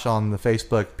splash on the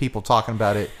Facebook, people talking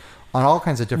about it on all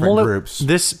kinds of different groups.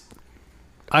 This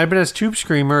Ibanez Tube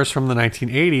Screamer is from the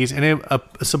 1980s, and it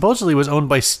supposedly was owned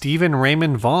by Stephen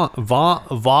Raymond Vaughan.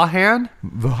 Vaughan?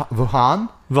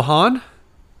 Vaughan?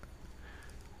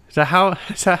 Is that how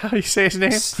you say his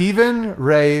name? Stevie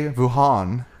Ray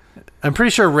Vaughan. I'm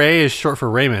pretty sure Ray is short for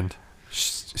Raymond.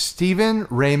 Stephen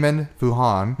Raymond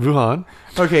Vaughan. Vaughan.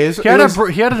 Okay. He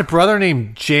had a brother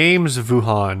named James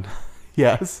Vaughan.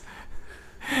 Yes.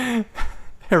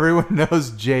 Everyone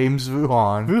knows James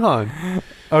Vaughan. Vaughan.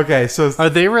 Okay, so... Are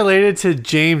they related to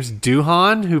James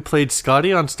Doohan, who played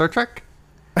Scotty on Star Trek?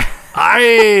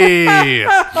 Aye!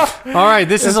 All right,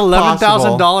 this is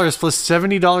 $11,000 plus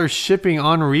 $70 shipping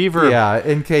on Reverb. Yeah,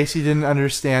 in case you didn't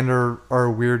understand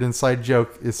our weird inside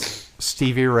joke, it's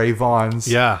Stevie Ray Vaughan's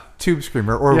tube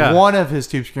screamer, or one of his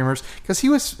tube screamers, because he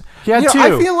was... Yeah, two.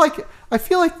 I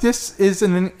feel like this is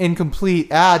an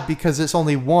incomplete ad because it's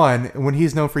only one when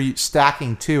he's known for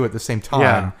stacking two at the same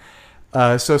time.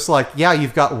 Yeah. So it's like,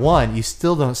 you've got one. You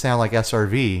still don't sound like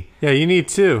SRV. Yeah, you need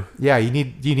two. Yeah, you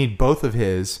need both of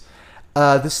his.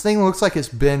 This thing looks like it's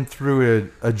been through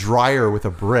a dryer with a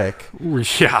brick.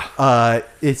 Yeah.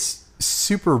 It's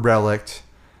super relict.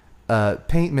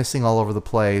 Paint missing all over the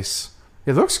place.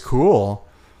 It looks cool.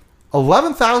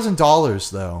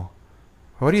 $11,000 though.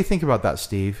 What do you think about that,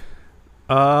 Steve?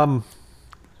 I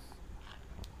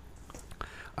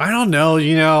don't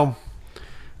know.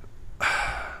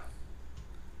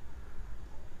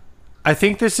 I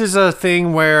think this is a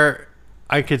thing where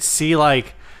I could see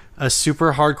like a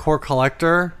super hardcore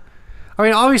collector. I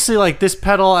mean, obviously, like this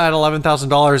pedal at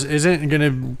 $11,000 isn't going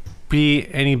to be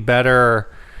any better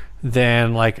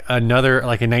than like another,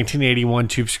 like a 1981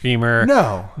 Tube Screamer.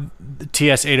 No.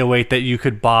 TS-808 that you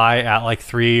could buy at like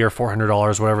 $300 or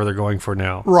 $400, whatever they're going for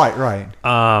now. Right.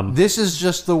 This is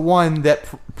just the one that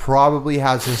probably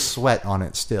has his sweat on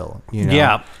it still. You know?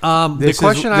 Yeah. The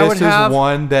question I would have... This is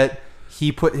one that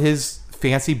he put his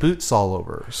fancy boots all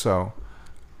over. So...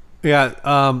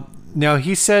 Yeah. Now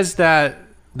he says that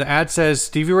the ad says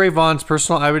Stevie Ray Vaughan's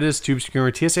personal Ibanez Tube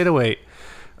Screamer TS-808.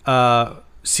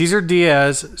 Cesar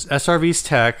Diaz, SRV's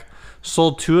tech,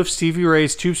 sold two of Stevie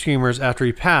Ray's Tube Screamers after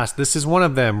he passed. This is one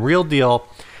of them. Real deal.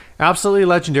 Absolutely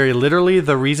legendary. Literally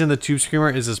the reason the Tube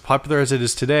Screamer is as popular as it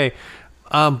is today.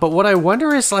 But what I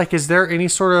wonder is, like, is there any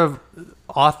sort of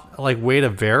way to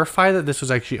verify that this was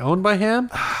actually owned by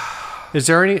him? Is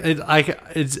there any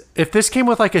if this came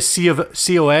with like a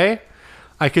COA,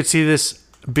 I could see this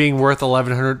being worth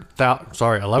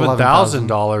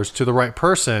 $11,000 to the right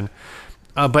person.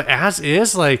 But as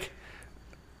is, like,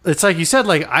 it's like you said,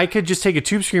 like I could just take a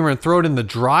Tube Screamer and throw it in the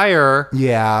dryer,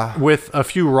 with a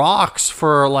few rocks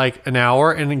for like an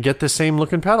hour and get the same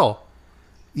looking pedal.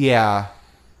 Yeah,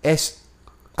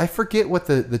 I forget what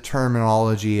the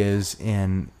terminology is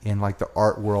in like the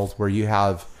art world, where you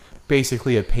have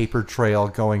basically a paper trail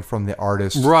going from the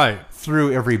artist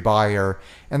through every buyer,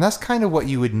 and that's kind of what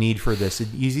you would need for this.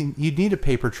 You'd need a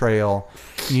paper trail.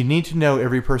 You need to know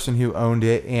every person who owned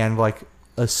it and like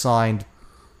a signed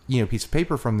piece of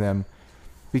paper from them,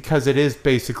 because it is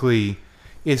basically,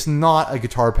 it's not a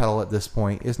guitar pedal at this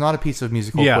point. It's not a piece of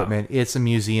musical equipment. It's a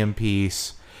museum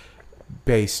piece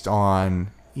based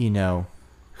on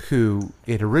who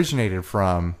it originated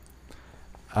from.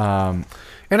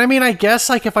 And I mean, I guess,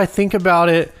 like, if I think about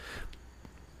it,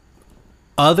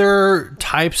 other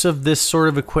types of this sort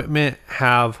of equipment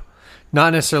have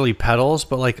not necessarily pedals,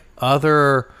 but like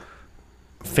other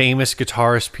famous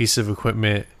guitarist piece of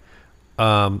equipment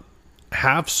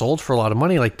have sold for a lot of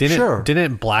money. Like,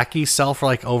 didn't Blackie sell for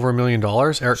like over $1 million?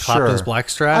 Eric Clapton's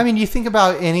Blackstrap. I mean, you think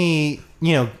about any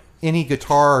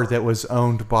guitar that was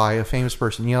owned by a famous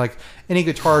person. Like any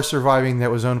guitar surviving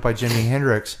that was owned by Jimi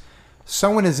Hendrix.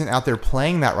 Someone isn't out there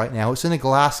playing that right now. It's in a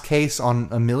glass case on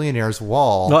a millionaire's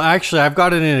wall. Well, actually, I've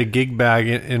got it in a gig bag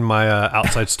in my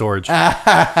outside storage.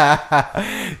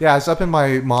 Yeah, it's up in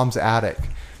my mom's attic,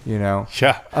 Yeah.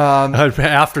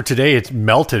 After today, it's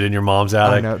melted in your mom's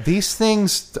attic. I know. These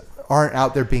things aren't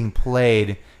out there being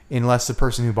played unless the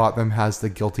person who bought them has the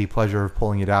guilty pleasure of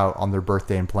pulling it out on their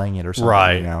birthday and playing it or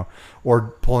something, right.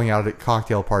 Or pulling out at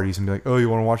cocktail parties and be like, oh, you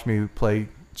want to watch me play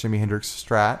Jimi Hendrix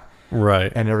Strat?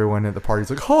 Right. And everyone at the party's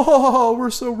like, oh, we're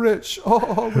so rich.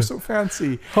 Oh, we're so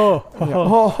fancy.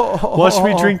 Watch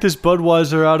me drink this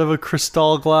Budweiser out of a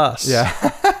crystal glass. Yeah.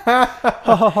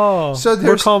 So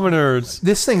we're commoners.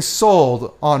 This thing's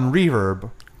sold on Reverb.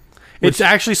 It's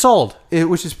actually sold.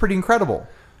 Which is pretty incredible.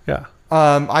 Yeah.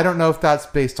 I don't know if that's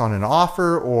based on an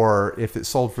offer or if it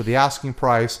sold for the asking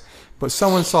price, but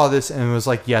someone saw this and was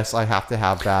like, yes, I have to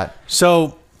have that.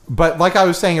 So... But like I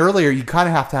was saying earlier, you kind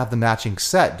of have to have the matching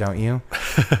set, don't you?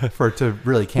 For it to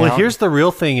really count. Well, here's the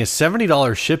real thing is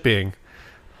 $70 shipping.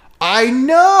 I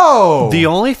know! The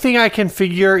only thing I can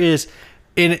figure is,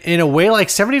 in a way, like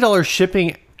 $70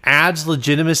 shipping adds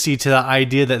legitimacy to the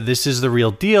idea that this is the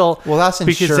real deal. Well, that's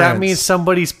insurance. Because that means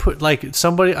somebody's put like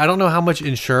somebody. I don't know how much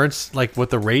insurance, like what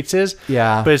the rates is.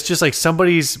 Yeah. But it's just like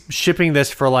somebody's shipping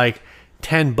this for like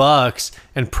 $10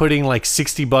 and putting like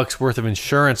 $60 worth of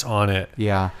insurance on it.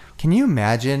 Yeah. Can you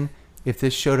imagine if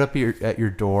this showed up at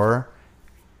your door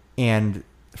and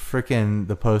frickin'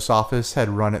 the post office had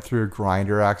run it through a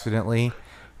grinder accidentally?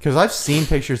 Because I've seen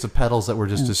pictures of pedals that were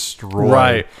just destroyed.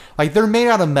 Right. Like, they're made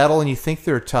out of metal and you think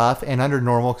they're tough, and under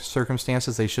normal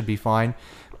circumstances they should be fine.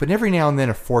 But every now and then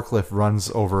a forklift runs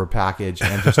over a package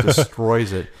and just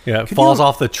destroys it. Yeah, it falls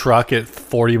off the truck at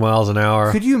 40 miles an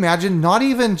hour. Could you imagine not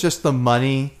even just the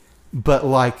money, but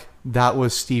like that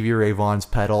was Stevie Ray Vaughan's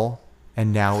pedal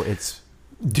and now it's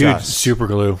dust. Super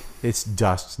glue. It's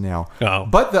dust now. Oh.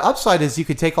 But the upside is you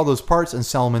could take all those parts and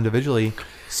sell them individually.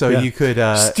 So you could...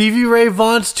 Stevie Ray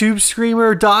Vaughan's Tube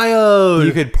Screamer diode.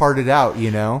 You could part it out,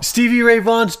 you know? Stevie Ray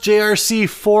Vaughan's JRC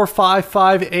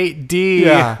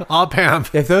 4558D op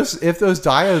amp. If those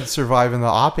diodes survive in the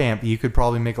op amp, you could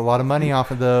probably make a lot of money off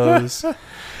of those.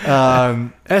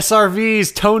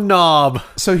 SRV's tone knob.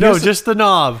 So just the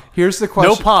knob. Here's the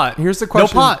question. No pot. Here's the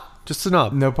question. No pot. Just the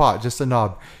knob. No pot. Just the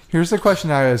knob. Here's the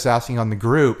question I was asking on the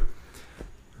group.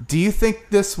 Do you think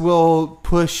this will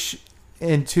push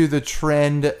into the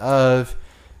trend of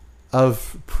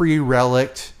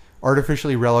pre-relict,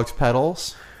 artificially relict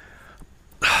pedals?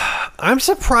 I'm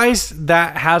surprised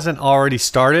that hasn't already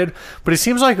started, but it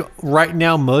seems like right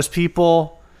now most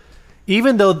people,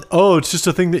 even though it's just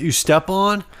a thing that you step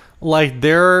on, like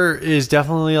there is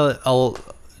definitely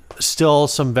still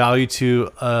some value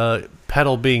to a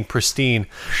pedal being pristine.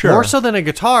 Sure. More so than a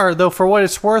guitar, though. For what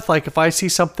it's worth, like if I see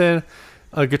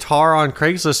a guitar on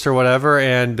Craigslist or whatever,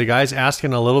 and the guy's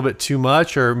asking a little bit too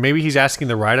much, or maybe he's asking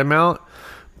the right amount,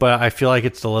 but I feel like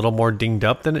it's a little more dinged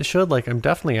up than it should, like I'm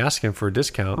definitely asking for a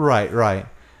discount. Right.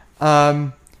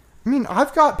 I mean,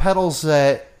 I've got pedals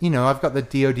that, I've got the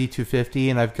DOD 250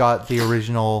 and I've got the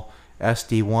original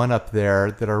SD1 up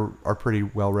there that are pretty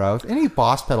well routhed. Any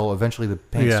Boss pedal, eventually the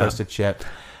paint starts to chip.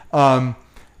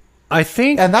 I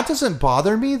think... And that doesn't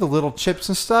bother me, the little chips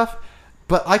and stuff,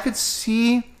 but I could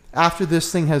see... After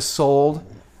this thing has sold,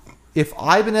 if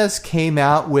Ibanez came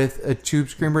out with a tube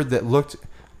screamer that looked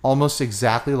almost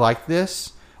exactly like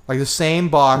this, like the same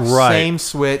box, same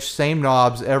switch, same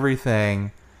knobs,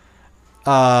 everything,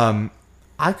 I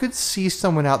could see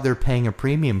someone out there paying a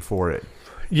premium for it.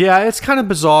 Yeah, it's kind of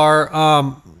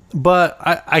bizarre, but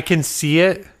I can see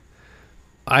it.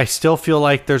 I still feel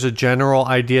like there's a general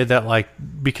idea that, like,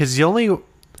 because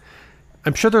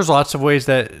I'm sure there's lots of ways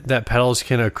that pedals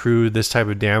can accrue this type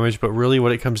of damage, but really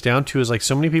what it comes down to is like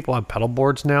so many people have pedal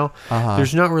boards now.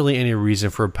 There's not really any reason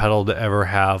for a pedal to ever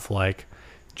have like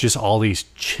just all these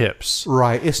chips.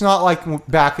 Right. It's not like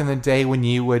back in the day when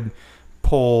you would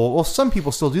pull, well, some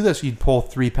people still do this. You'd pull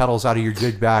 3 pedals out of your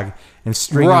gig bag and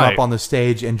string them up on the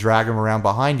stage and drag them around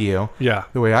behind you. Yeah.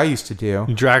 The way I used to do.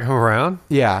 You drag them around?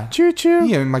 Yeah. Choo-choo.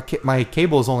 Yeah, my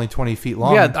cable is only 20 feet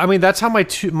long. Yeah, I mean, that's how my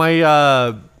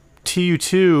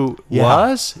TU2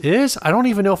 is. I don't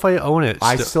even know if I own it.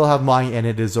 I still have mine, and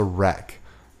it is a wreck.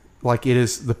 Like, it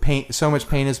is, the paint, so much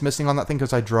paint is missing on that thing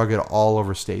because I drug it all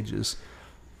over stages.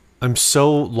 I'm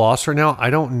so lost right now. I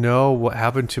don't know what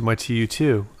happened to my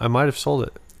TU2. I might have sold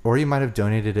it. Or you might have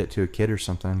donated it to a kid or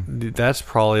something. That's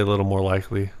probably a little more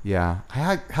likely. Yeah.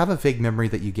 I have a vague memory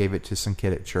that you gave it to some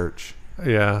kid at church.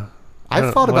 Yeah.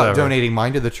 I've thought about donating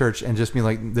mine to the church and just being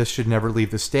like, this should never leave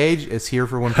the stage. It's here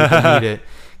for when people need it.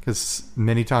 Because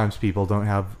many times people don't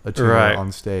have a tuner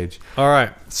on stage. All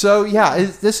right. So, yeah,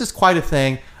 this is quite a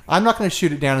thing. I'm not going to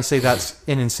shoot it down and say that's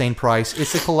an insane price.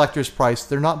 It's a collector's price.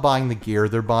 They're not buying the gear.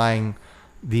 They're buying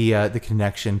the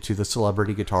connection to the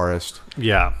celebrity guitarist.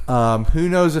 Yeah. Who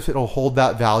knows if it'll hold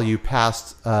that value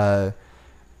past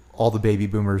all the baby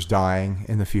boomers dying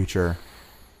in the future.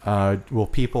 Will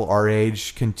people our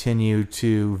age continue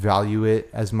to value it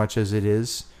as much as it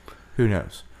is? Who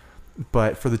knows?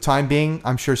 But for the time being,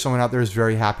 I'm sure someone out there is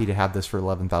very happy to have this for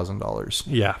 $11,000.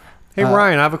 Yeah. Hey,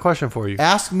 Ryan, I have a question for you.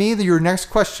 Ask me your next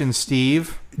question,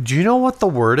 Steve. Do you know what the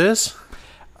word is?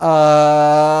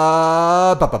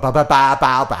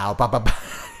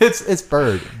 It's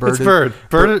bird. It's bird.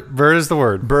 Bird is the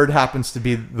word. Bird happens to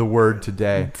be the word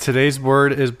today. Today's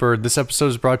word is bird. This episode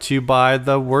is brought to you by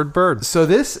the word bird. So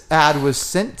this ad was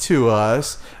sent to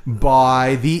us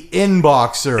by the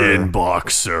Inboxer.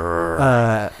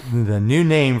 Inboxer. The new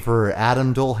name for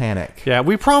Adam Dolhanick. Yeah,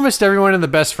 we promised everyone in the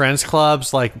best friends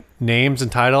clubs like names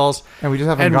and titles. And we just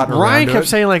haven't and gotten around Ryan to kept it.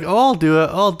 saying like, "Oh, I'll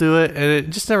do it," and it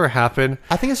just never happened.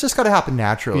 I think it's just got to happen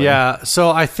naturally. Yeah,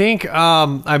 so I think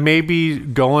I may be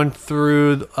going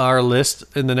through our list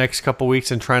in the next couple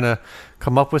weeks and trying to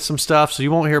come up with some stuff. So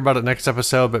you won't hear about it next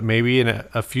episode, but maybe in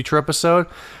a future episode.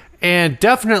 And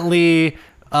definitely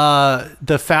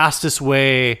the fastest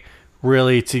way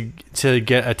really to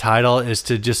get a title is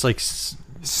to just like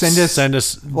Send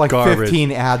us like garbage.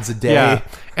 15 ads a day. Yeah,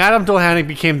 Adam Dolhanic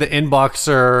became the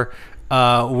inboxer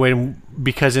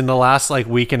because in the last like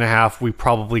week and a half we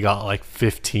probably got like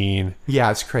 15 Yeah,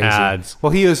 it's crazy. ads.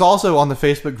 Well, he was also on the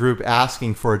Facebook group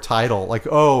asking for a title. Like,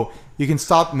 oh, you can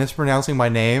stop mispronouncing my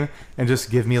name and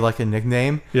just give me like a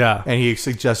nickname. Yeah. And he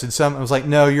suggested some. I was like,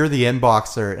 no, you're the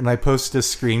inboxer. And I posted a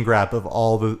screen grab of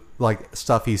all the like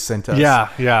stuff he sent us.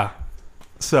 Yeah.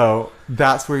 So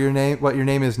that's what your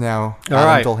name is now. All Adam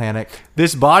right. Dolhanic.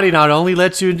 This body not only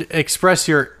lets you express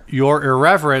your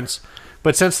irreverence,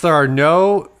 but since there are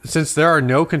no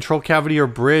control cavity or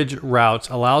bridge routes,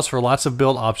 allows for lots of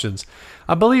build options.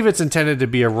 I believe it's intended to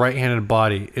be a right-handed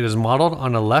body. It is modeled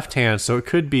on a left hand, so it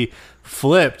could be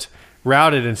flipped,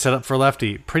 routed, and set up for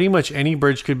lefty. Pretty much any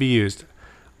bridge could be used.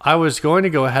 I was going to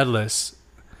go headless.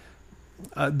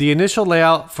 The initial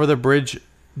layout for the bridge,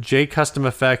 J Custom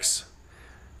Effects.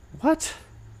 What?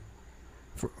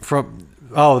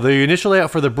 The initial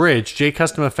layout for the bridge, J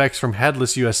Custom Effects from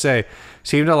Headless USA,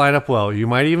 seemed to line up well. You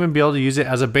might even be able to use it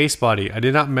as a base body. I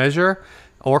did not measure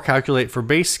or calculate for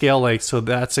base scale length, so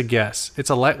that's a guess. It's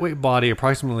a lightweight body,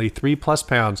 approximately 3+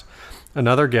 pounds,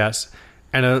 another guess,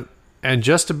 and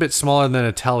just a bit smaller than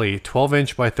a Telly,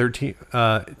 12-inch by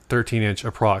 13-inch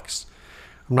approx.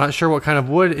 I'm not sure what kind of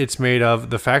wood it's made of.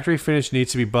 The factory finish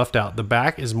needs to be buffed out. The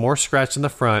back is more scratched than the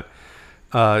front.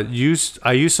 I used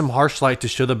some harsh light to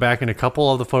show the back in a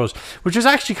couple of the photos, which is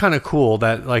actually kind of cool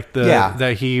that like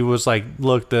that he was like,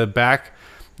 look, the back,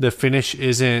 the finish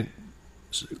isn't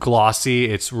glossy,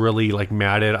 it's really like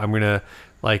matted. I'm gonna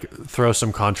like throw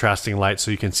some contrasting light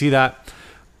so you can see that.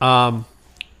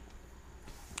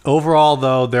 Overall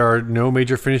though, there are no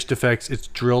major finish defects. It's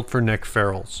drilled for neck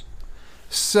ferrules.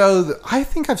 So I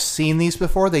think I've seen these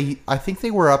before. I think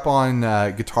they were up on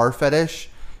Guitar Fetish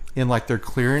in like their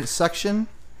clearance section.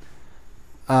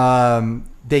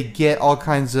 They get all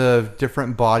kinds of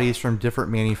different bodies from different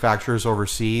manufacturers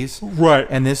overseas. Right.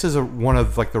 And this is one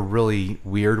of like the really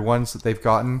weird ones that they've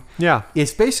gotten. Yeah.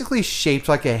 It's basically shaped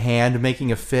like a hand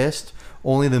making a fist,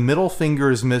 only the middle finger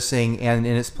is missing, and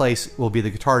in its place will be the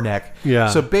guitar neck. Yeah.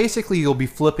 So basically you'll be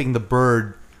flipping the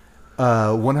bird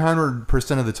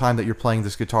 100% of the time that you're playing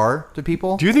this guitar to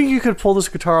people. Do you think you could pull this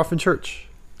guitar off in church?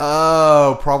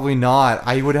 Oh, probably not.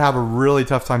 I would have a really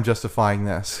tough time justifying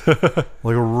this. Like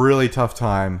a really tough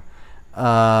time.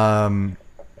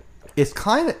 It's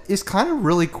kind of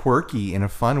really quirky in a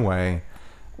fun way.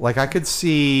 Like I could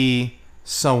see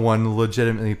someone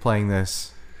legitimately playing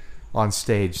this on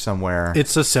stage somewhere.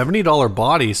 It's a $70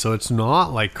 body, so it's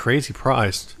not like crazy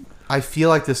priced. I feel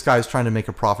like this guy's trying to make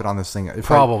a profit on this thing.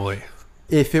 Probably.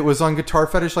 If it was on Guitar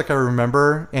Fetish, like I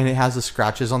remember, and it has the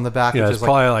scratches on the back, Yeah, which it's is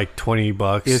probably like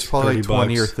 $20. it's probably like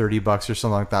 20 or $30. $30 or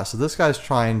something like that. So this guy's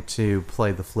trying to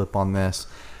play the flip on this.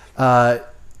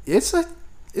 It's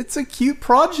a cute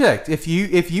project. If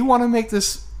you want to make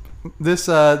this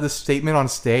statement on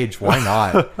stage, why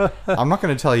not? I'm not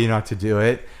going to tell you not to do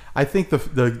it. I think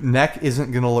the neck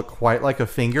isn't going to look quite like a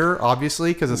finger,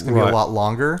 obviously, because it's going to be a lot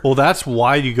longer. Well, that's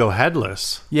why you go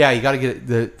headless. Yeah, you got to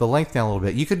get the length down a little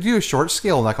bit. You could do a short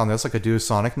scale neck on this, like a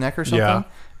duosonic neck or something. Yeah. And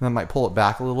that might pull it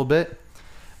back a little bit.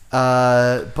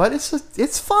 But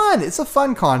it's fun. It's a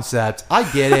fun concept.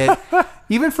 I get it.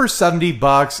 Even for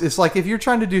 $70, it's like if you're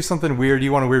trying to do something weird,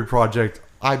 you want a weird project,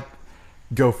 I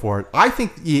go for it. I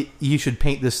think you should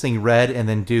paint this thing red and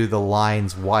then do the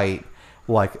lines white,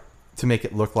 like to make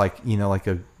it look like, like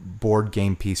a board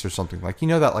game piece or something. Like,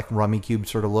 that like Rummy Cube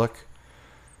sort of look.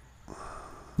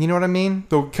 You know what I mean?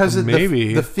 Because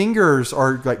the fingers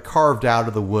are like carved out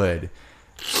of the wood.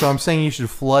 So I'm saying you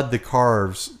should flood the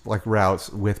carves like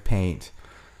routes with paint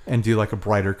and do like a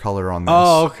brighter color on this.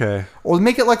 Oh, okay. Or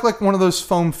make it like one of those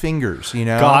foam fingers,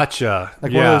 Gotcha.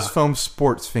 Like one of those foam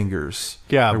sports fingers.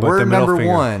 Yeah, like, but we're the middle number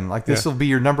finger. one. Like this will be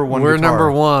your number one. We're guitar.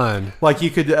 number one. Like you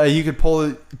could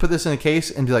put this in a case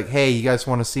and be like, hey, you guys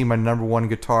want to see my number one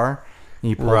guitar?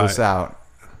 And you pull this out.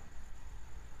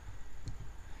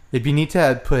 It'd be neat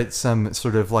to put some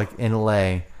sort of like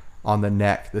inlay on the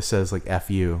neck that says like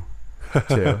 "FU"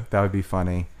 too. That would be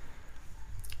funny.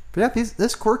 But yeah,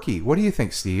 this quirky. What do you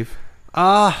think, Steve?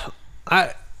 I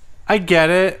get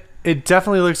it. It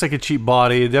definitely looks like a cheap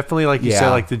body. Definitely, like you said,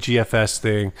 like the GFS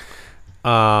thing.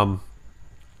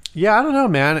 Yeah, I don't know,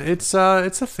 man. It's a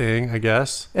thing, I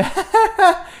guess.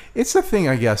 It's a thing,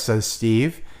 I guess, says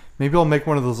Steve. Maybe I'll make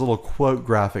one of those little quote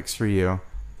graphics for you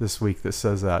this week that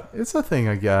says that. It's a thing,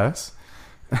 I guess.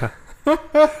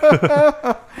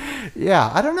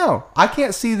 Yeah, I don't know. I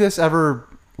can't see this ever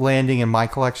landing in my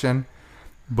collection,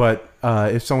 but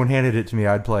if someone handed it to me,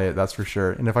 I'd play it, that's for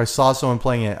sure. And if I saw someone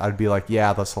playing it, I'd be like,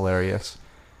 yeah, that's hilarious.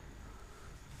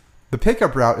 The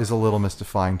pickup route is a little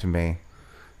mystifying to me.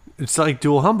 It's like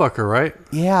dual humbucker, right?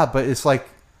 Yeah, but it's like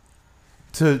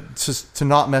to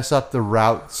not mess up the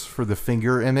routes for the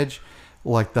finger image,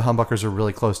 like the humbuckers are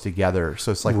really close together.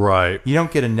 So it's like right. You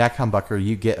don't get a neck humbucker,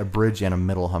 you get a bridge and a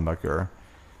middle humbucker,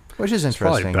 which is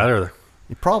interesting. Probably better.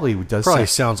 It probably does. Probably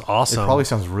sounds awesome. It probably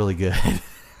sounds really good.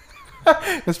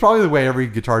 It's probably the way every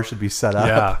guitar should be set up.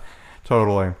 Yeah.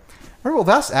 Totally. All right, well,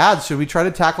 that's ads. Should we try to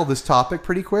tackle this topic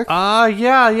pretty quick?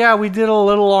 Yeah. We did a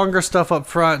little longer stuff up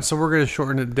front, so we're going to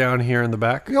shorten it down here in the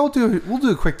back. We'll do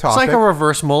a quick topic. It's like a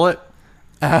reverse mullet.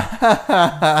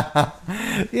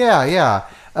 Yeah.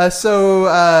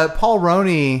 So Paul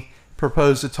Roney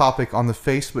proposed a topic on the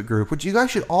Facebook group, which you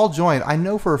guys should all join. I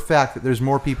know for a fact that there's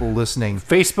more people listening.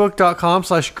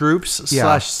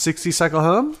 Facebook.com/groups/60 Cycle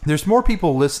Home. There's more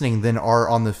people listening than are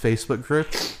on the Facebook group.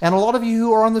 And a lot of you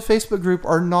who are on the Facebook group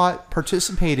are not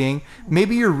participating.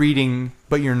 Maybe you're reading,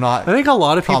 but you're not. I think a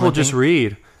lot of people commenting. just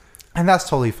read. And that's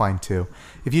totally fine too.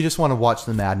 If you just want to watch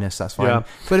the madness, that's fine. Yeah.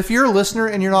 But if you're a listener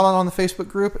and you're not on the Facebook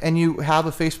group and you have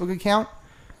a Facebook account,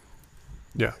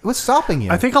 yeah, what's stopping you?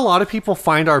 I think a lot of people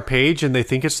find our page and they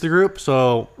think it's the group.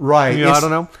 So right, I don't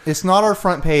know. It's not our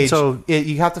front page. So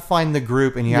you have to find the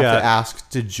group and you have to ask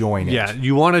to join it. Yeah,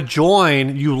 you want to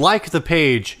join. You like the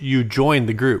page. You join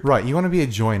the group. Right. You want to be a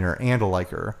joiner and a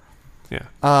liker.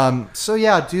 Yeah. So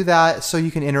yeah, do that so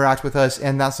you can interact with us,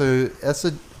 and it's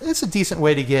a decent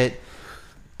way to get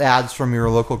ads from your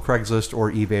local Craigslist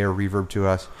or eBay or Reverb to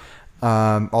us.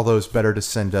 Although it's better to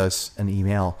send us an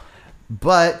email.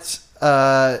 But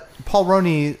Paul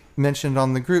Roney mentioned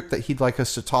on the group that he'd like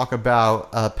us to talk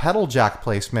about pedal jack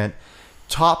placement,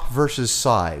 top versus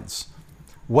sides.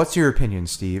 What's your opinion,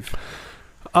 Steve?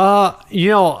 Part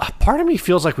of me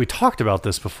feels like we talked about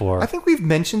this before. I think we've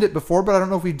mentioned it before, but I don't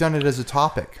know if we've done it as a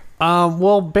topic.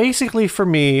 Well, basically for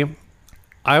me,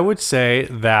 I would say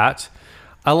that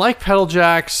I like pedal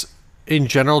jacks in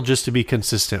general just to be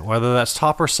consistent, whether that's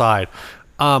top or side.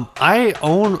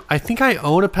 I think I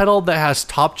own a pedal that has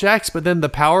top jacks, but then the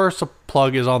power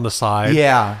plug is on the side.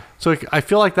 Yeah. So I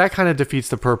feel like that kind of defeats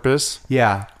the purpose.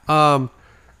 Yeah.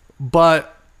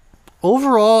 But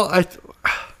overall,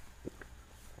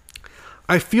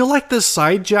 I feel like the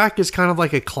side jack is kind of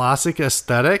like a classic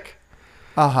aesthetic.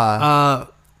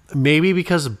 Maybe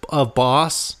because of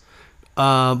Boss.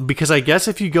 Because I guess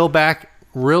if you go back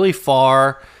really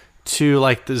far to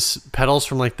like this pedals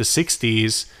from like the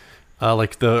 60s,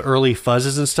 like the early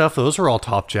fuzzes and stuff, those are all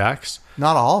top jacks.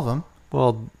 Not all of them.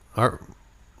 Well,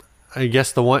 I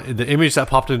guess the image that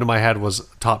popped into my head was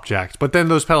top jacks, but then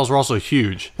those pedals were also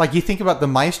huge. Like you think about the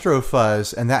Maestro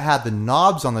fuzz, and that had the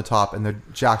knobs on the top and the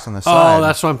jacks on the side. Oh,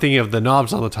 that's what I'm thinking of, the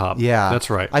knobs on the top. Yeah, that's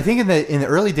right. I think in the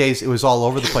early days it was all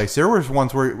over the place. There was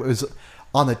ones where it was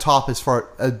on the top as far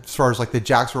as like the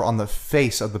jacks were on the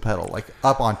face of the pedal, like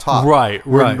up on top. Right.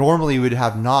 Where normally you would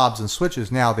have knobs and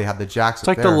switches. Now they have the jacks. It's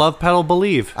like the Love pedal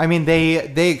Believe. I mean,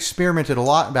 they experimented a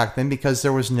lot back then because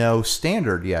there was no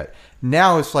standard yet.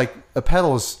 Now it's like a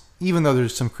pedal is, even though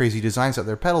there's some crazy designs out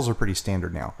there, pedals are pretty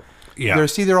standard now. Yeah.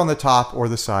 There's either on the top or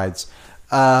the sides.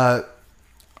 I'm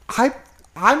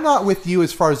not with you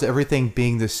as far as everything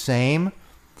being the same.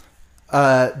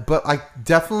 But I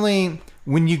definitely,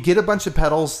 when you get a bunch of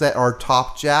pedals that are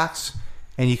top jacks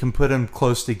and you can put them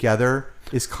close together,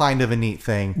 is kind of a neat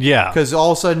thing. Yeah. Because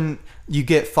all of a sudden you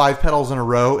get 5 pedals in a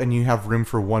row and you have room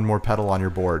for one more pedal on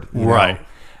your board. Right. Know?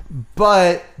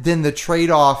 But then the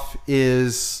trade-off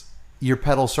is your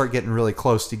pedals start getting really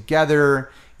close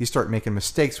together. You start making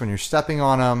mistakes when you're stepping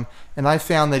on them. And I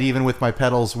found that even with my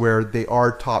pedals where they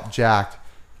are top jacked,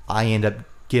 I end up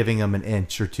giving them an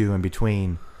inch or two in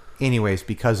between anyways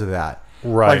because of that.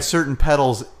 Right. Like certain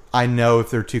pedals, I know if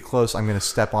they're too close, I'm going to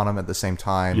step on them at the same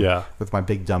time with my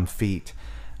big dumb feet.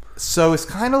 So it's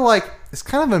kind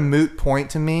of a moot point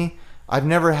to me. I've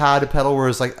never had a pedal where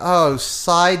it's like, oh,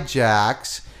 side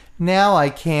jacks, now I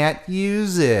can't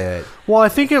use it. Well, I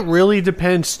think it really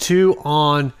depends too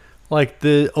on like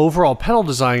the overall pedal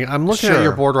design. I'm looking at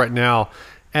your board right now,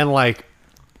 and like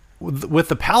with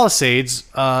the Palisades,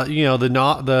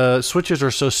 the switches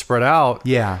are so spread out.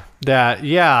 Yeah. That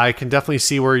I can definitely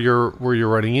see where you're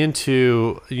running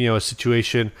into a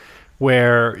situation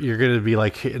where you're going to be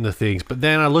like hitting the things. But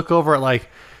then I look over at like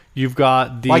You've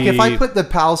got the like if I put the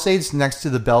Palisades next to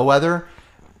the Bellwether,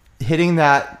 hitting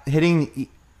the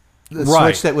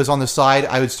switch that was on the side,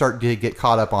 I would start to get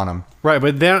caught up on them. Right,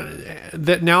 but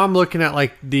then now I'm looking at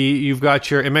like you've got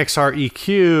your MXR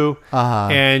EQ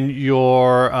and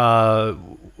your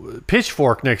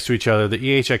pitchfork next to each other, the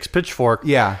EHX pitchfork.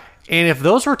 Yeah. And if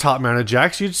those were top mounted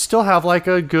jacks, you'd still have like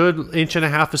a good 1.5 inches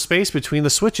of space between the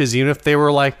switches, even if they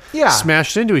were like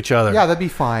smashed into each other. Yeah, that'd be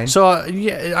fine. So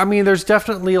yeah, I mean, there's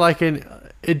definitely like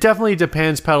it definitely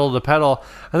depends pedal to pedal.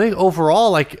 I think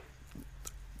overall, like,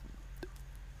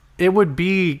 it would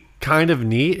be kind of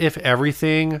neat if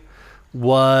everything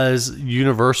was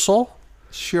universal.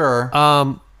 Sure.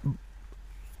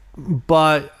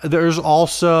 But there's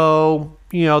also,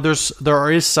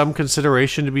 there is some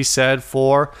consideration to be said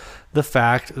for the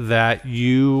fact that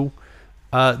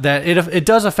that it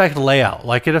does affect layout.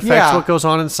 Like, it affects what goes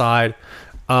on inside.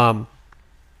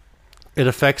 It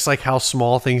affects like how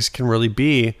small things can really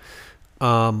be.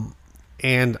 And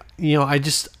I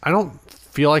don't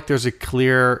feel like there's a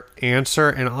clear answer,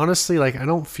 and honestly, like, I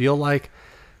don't feel like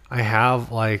I have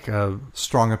like a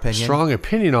strong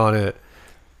opinion on it.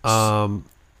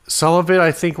 Some of it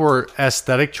I think were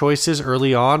aesthetic choices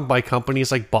early on by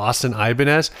companies like Boss and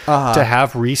Ibanez to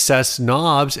have recessed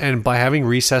knobs, and by having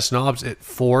recessed knobs, it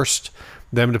forced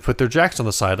them to put their jacks on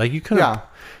the side. Like, you couldn't. Yeah.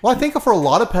 Well, I think for a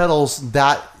lot of pedals,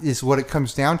 that is what it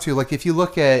comes down to. Like, if you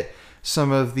look at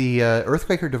some of the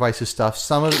Earthquaker Devices stuff,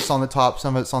 some of it's on the top,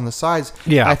 some of it's on the sides.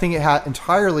 Yeah. I think it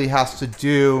entirely has to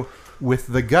do with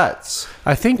the guts.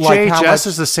 I think like JHS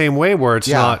is the same way, where it's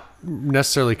not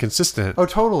necessarily consistent. Oh,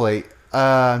 totally.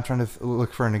 I'm trying to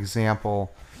look for an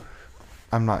example.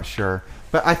 I'm not sure.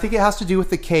 But I think it has to do with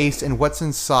the case and what's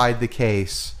inside the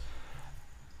case.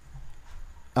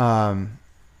 And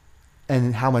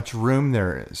how much room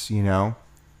there is,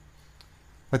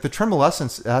 Like the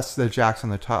Tremolescence, that's the jacks on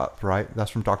the top, right?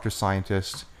 That's from Dr.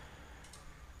 Scientist.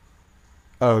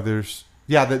 Oh, there's...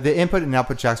 Yeah, the input and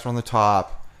output jacks are on the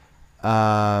top.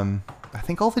 I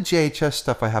think all the JHS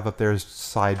stuff I have up there is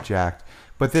side jacked.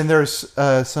 But then there's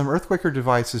some Earthquaker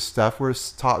Devices stuff where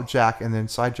it's top jack and then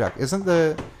side jack. Is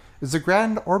the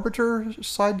Grand Orbiter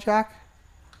side jack?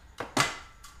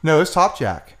 No, it's top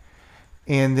jack.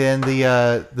 And then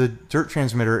the Dirt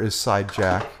Transmitter is side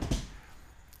jack.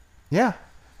 Yeah.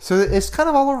 So it's kind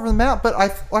of all over the map, but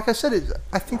like I said,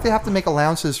 I think they have to make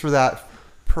allowances for that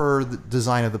per the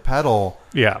design of the pedal.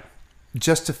 Yeah.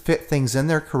 Just to fit things in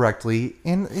there correctly,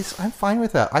 and I'm fine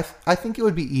with that. I think it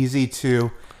would be easy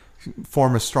to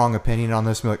form a strong opinion on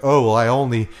this and be like, oh,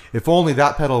 well, if only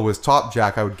that pedal was top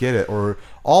jack, I would get it, or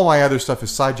all my other stuff is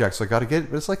side jack, so I got to get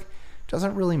it. But it's like, it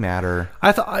doesn't really matter.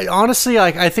 I honestly,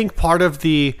 like, I think part of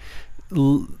the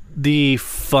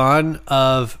fun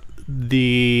of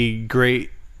the great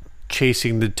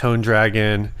chasing the tone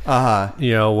dragon,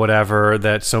 whatever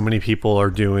that so many people are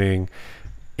doing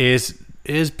is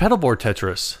pedalboard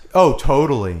Tetris. Oh,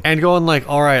 totally. And going like,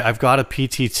 all right, I've got a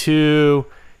PT2.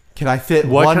 Can I fit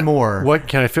one more? What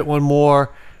can I fit one more?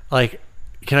 Like,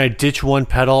 can I ditch one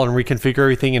pedal and reconfigure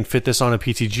everything and fit this on a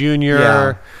PT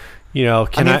Junior? Yeah.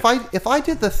 If I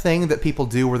did the thing that people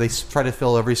do where they try to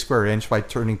fill every square inch by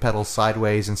turning pedals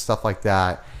sideways and stuff like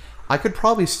that, I could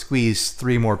probably squeeze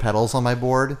 3 more pedals on my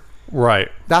board. Right.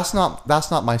 That's not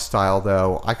my style,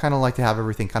 though. I kind of like to have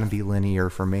everything kind of be linear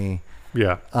for me.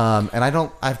 Yeah. And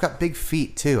I've got big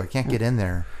feet too. I can't get in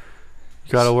there.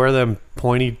 You got to wear them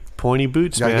pointy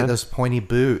boots, man. You got to get those pointy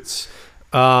boots.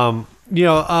 And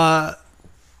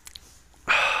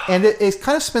it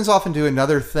kind of spins off into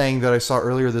another thing that I saw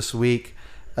earlier this week.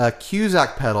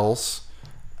 Cusack pedals,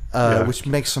 which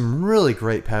makes some really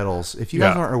great pedals. If you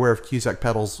guys aren't aware of Cusack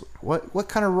pedals, what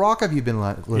kind of rock have you been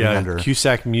living under?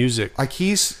 Cusack music. Like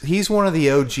he's one of the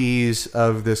OGs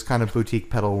of this kind of boutique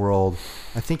pedal world.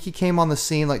 I think he came on the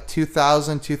scene like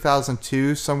 2000,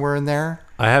 2002, somewhere in there.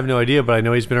 I have no idea, but I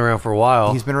know he's been around for a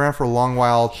while. He's been around for a long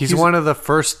while. He's one of the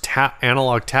first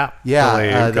analog tap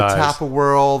delay guys. The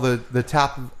Tap-A-Whirl, the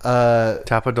tap...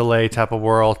 Tap-A-Delay,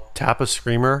 Tap-A-Whirl,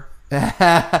 Tap-A-Screamer.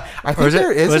 I think was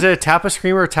it a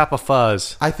Tap-A-Screamer or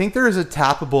Tap-A-Fuzz? I think there is a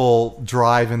tappable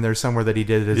drive in there somewhere that he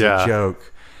did it as a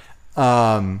joke.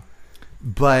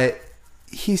 But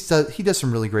he does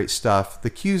some really great stuff. The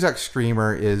Cusack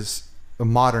Screamer is a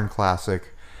modern classic.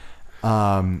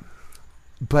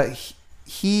 But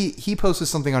he posted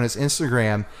something on his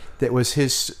Instagram that was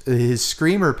his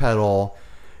Screamer pedal,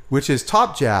 which is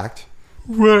top jacked,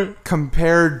 right,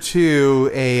 compared to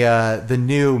the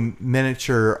new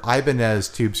miniature Ibanez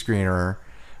tube screener,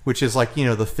 which is like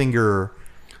the finger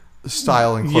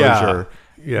style enclosure,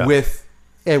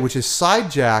 which is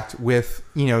side jacked with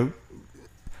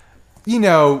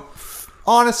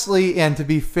honestly, and to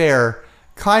be fair,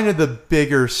 kind of the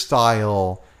bigger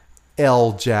style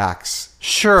L jacks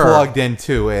plugged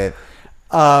into it.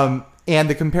 And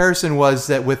the comparison was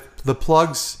that with the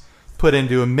plugs put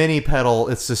into a mini pedal,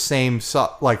 it's the same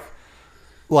like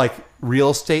real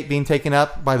estate being taken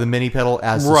up by the mini pedal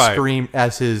as the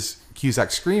as his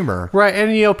Cusack Screamer. Right,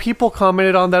 and people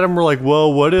commented on that and were like,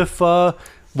 well, what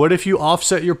if you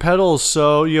offset your pedals?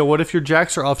 So what if your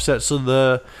jacks are offset so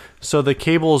the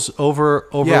cables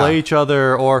overlay each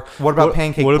other? Or what about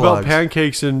pancake What plugs? about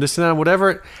pancakes and this and that and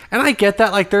whatever? And I get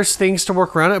that, like, there's things to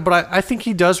work around it, but I think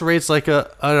he does raise like an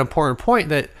important point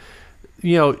that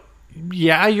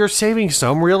you're saving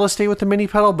some real estate with the mini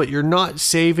pedal, but you're not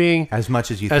saving as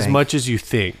much as you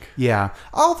think. Yeah.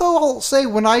 Although I'll say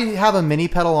when I have a mini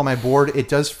pedal on my board, it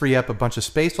does free up a bunch of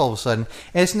space all of a sudden.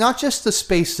 And it's not just the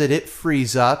space that it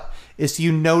frees up. It's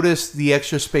you notice the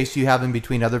extra space you have in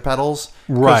between other pedals.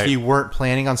 Because you weren't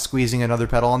planning on squeezing another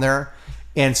pedal on there.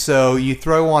 And so you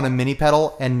throw on a mini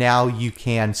pedal and now you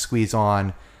can squeeze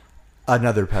on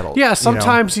another pedal. Yeah,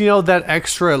 sometimes that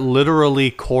extra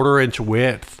literally 1/4 inch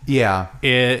width. Yeah,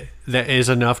 that is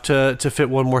enough to fit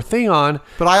one more thing on.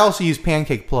 But I also use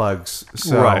pancake plugs,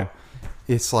 so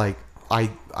it's like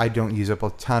I don't use up a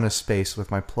ton of space with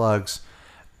my plugs.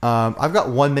 I've got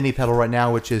one mini pedal right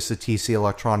now, which is the TC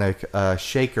Electronic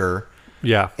shaker.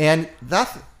 Yeah, and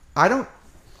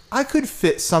I could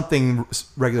fit something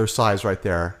regular size right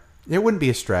there. It wouldn't be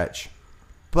a stretch,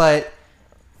 but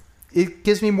it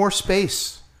gives me more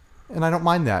space, and I don't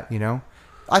mind that,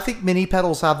 I think mini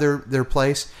pedals have their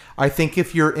place. I think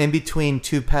if you're in between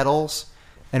two pedals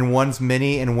and one's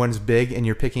mini and one's big and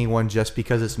you're picking one just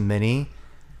because it's mini,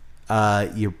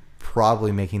 you're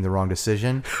probably making the wrong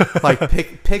decision. Like,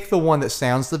 pick the one that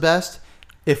sounds the best.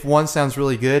 If one sounds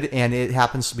really good and it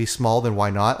happens to be small, then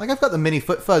why not? Like, I've got the mini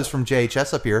Foot Fuzz from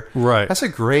JHS up here. Right. That's a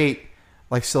great,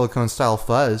 like, silicone style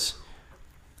fuzz.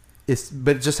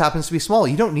 But it just happens to be small.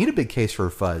 You don't need a big case for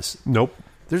a fuzz. Nope.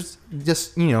 There's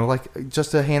just,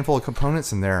 just a handful of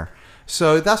components in there.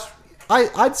 So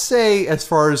I'd say, as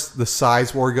far as the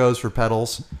size war goes for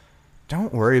pedals,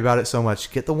 don't worry about it so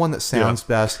much. Get the one that sounds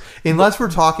best. Unless we're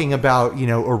talking about,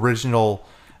 original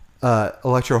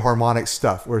electro-harmonic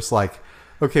stuff where it's like,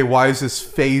 okay, why is this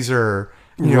phaser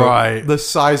the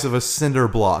size of a cinder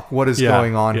block? What is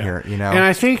going on here? And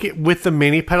I think with the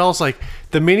mini pedals, like,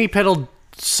 the mini pedal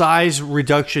size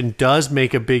reduction does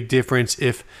make a big difference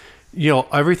if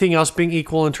everything else being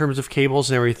equal in terms of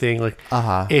cables and everything. Like,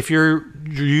 if you're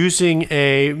using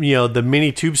the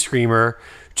mini Tube Screamer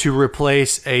to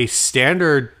replace a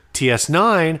standard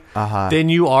TS9, then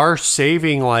you are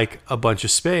saving like a bunch of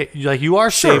space. Like, you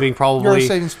are saving probably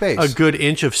saving space. A good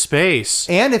inch of space.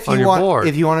 And if you want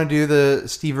to do the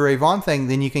Stevie Ray Vaughan thing,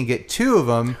 then you can get two of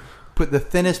them. Put the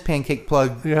thinnest pancake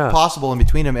plug possible in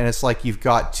between them, and it's like you've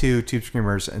got two Tube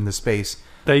Screamers in the space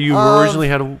that you originally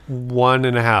had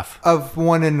 1.5 of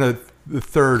 1 in the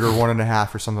third or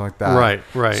 1.5 or something like that.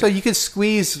 Right. So you could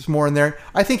squeeze more in there.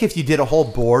 I think if you did a whole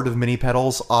board of mini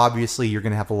pedals, obviously you're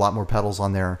going to have a lot more pedals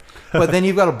on there. But then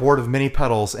you've got a board of mini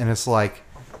pedals, and it's like,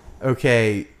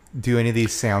 okay, do any of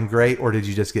these sound great, or did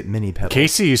you just get mini pedals?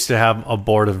 Casey used to have a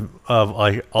board of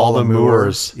like all the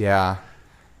Moors. Yeah.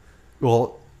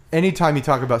 Well, anytime you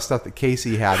talk about stuff that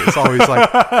Casey had, it's always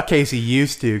like Casey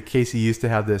used to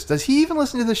have this. Does he even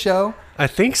listen to the show? I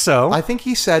think so. I think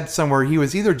he said somewhere he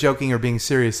was either joking or being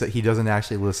serious that he doesn't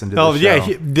actually listen to the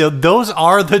show. Yeah, those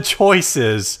are the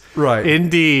choices. Right.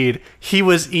 Indeed. He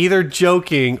was either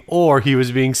joking or he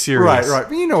was being serious. Right.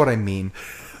 But you know what I mean.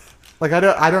 Like,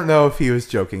 I don't know if he was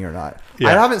joking or not. Yeah.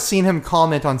 I haven't seen him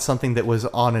comment on something that was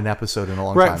on an episode in a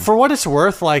long time. For what it's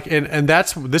worth, like, and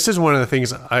this is one of the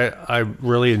things I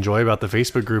really enjoy about the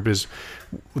Facebook group is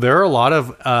there are a lot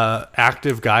of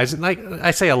active guys, and, like,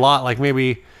 I say a lot, like,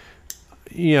 maybe,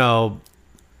 I don't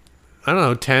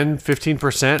know,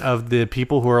 10-15% of the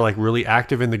people who are, like, really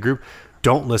active in the group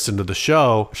don't listen to the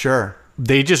show. Sure.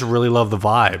 They just really love the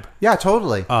vibe. Yeah,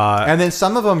 totally. And then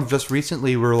some of them just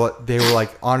recently were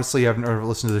like, honestly, I've never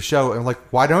listened to the show. And I'm like,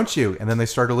 why don't you? And then they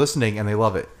started listening and they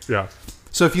love it. Yeah.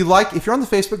 So if you're on the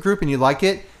Facebook group and you like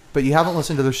it, but you haven't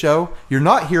listened to the show, you're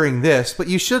not hearing this, but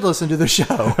you should listen to the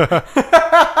show.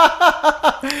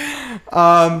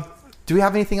 Do we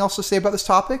have anything else to say about this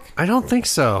topic? I don't think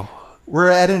so. We're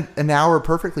at an hour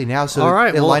perfectly now, so all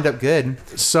right, it lined up good.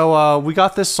 So we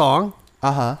got this song.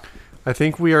 Uh-huh. I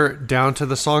think we are down to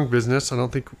the song business. I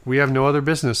don't think we have no other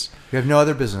business. We have no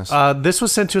other business. This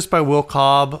was sent to us by Will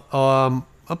Cobb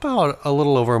about a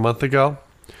little over a month ago.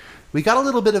 we got a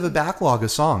little bit of a backlog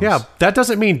of songs. Yeah, that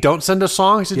doesn't mean don't send us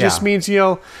songs. It Yeah. just means,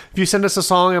 if you send us a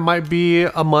song, it might be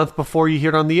a month before you hear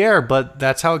it on the air, but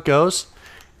that's how it goes.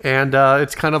 And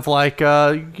it's kind of like,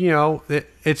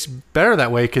 it's better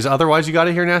that way because otherwise you got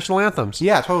to hear national anthems.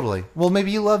 Yeah, totally. Well,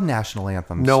 maybe you love national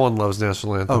anthems. No one loves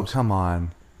national Oh, anthems. come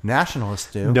on.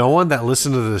 Nationalists do. No one that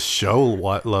listens to this show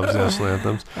loves national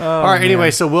anthems. All right,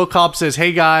 anyway, so Will Cobb says,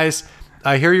 hey guys,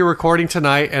 I hear you're recording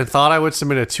tonight and thought I would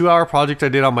submit a 2-hour project I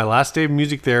did on my last day of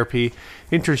music therapy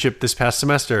internship this past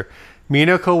semester. Me and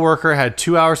a coworker had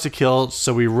 2 hours to kill,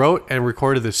 so we wrote and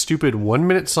recorded this stupid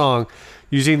 1-minute song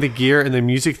using the gear in the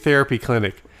music therapy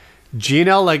clinic.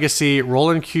 G&L Legacy,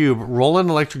 Roland Cube, Roland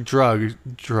Electric drugs,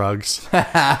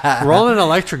 Roland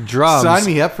Electric drums. Sign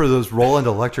me up for those Roland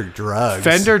Electric drugs.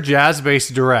 Fender Jazz Bass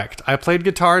Direct. I played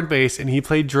guitar and bass, and he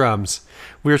played drums.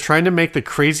 We were trying to make the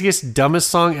craziest, dumbest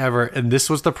song ever, and this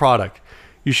was the product.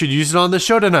 You should use it on the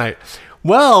show tonight.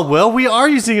 Well, Will, we are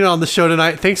using it on the show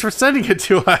tonight. Thanks for sending it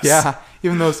to us. Yeah,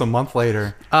 even though it's a month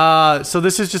later. So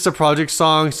this is just a project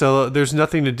song, so there's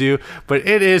nothing to do, but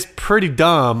it is pretty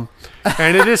dumb,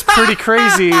 and it is pretty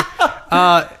crazy.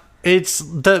 I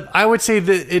would say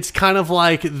that it's kind of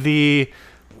like the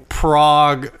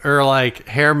prog or like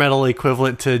hair metal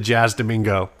equivalent to Jazz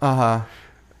Domingo.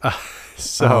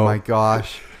 So, oh my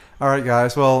gosh. All right,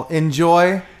 guys. Well,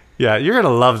 enjoy. Yeah, you're going to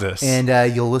love this. And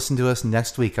you'll listen to us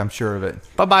next week, I'm sure of it.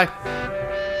 Bye-bye.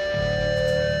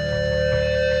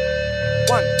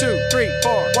 1, 2, 3,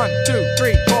 4. 1, 2,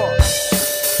 3, 4.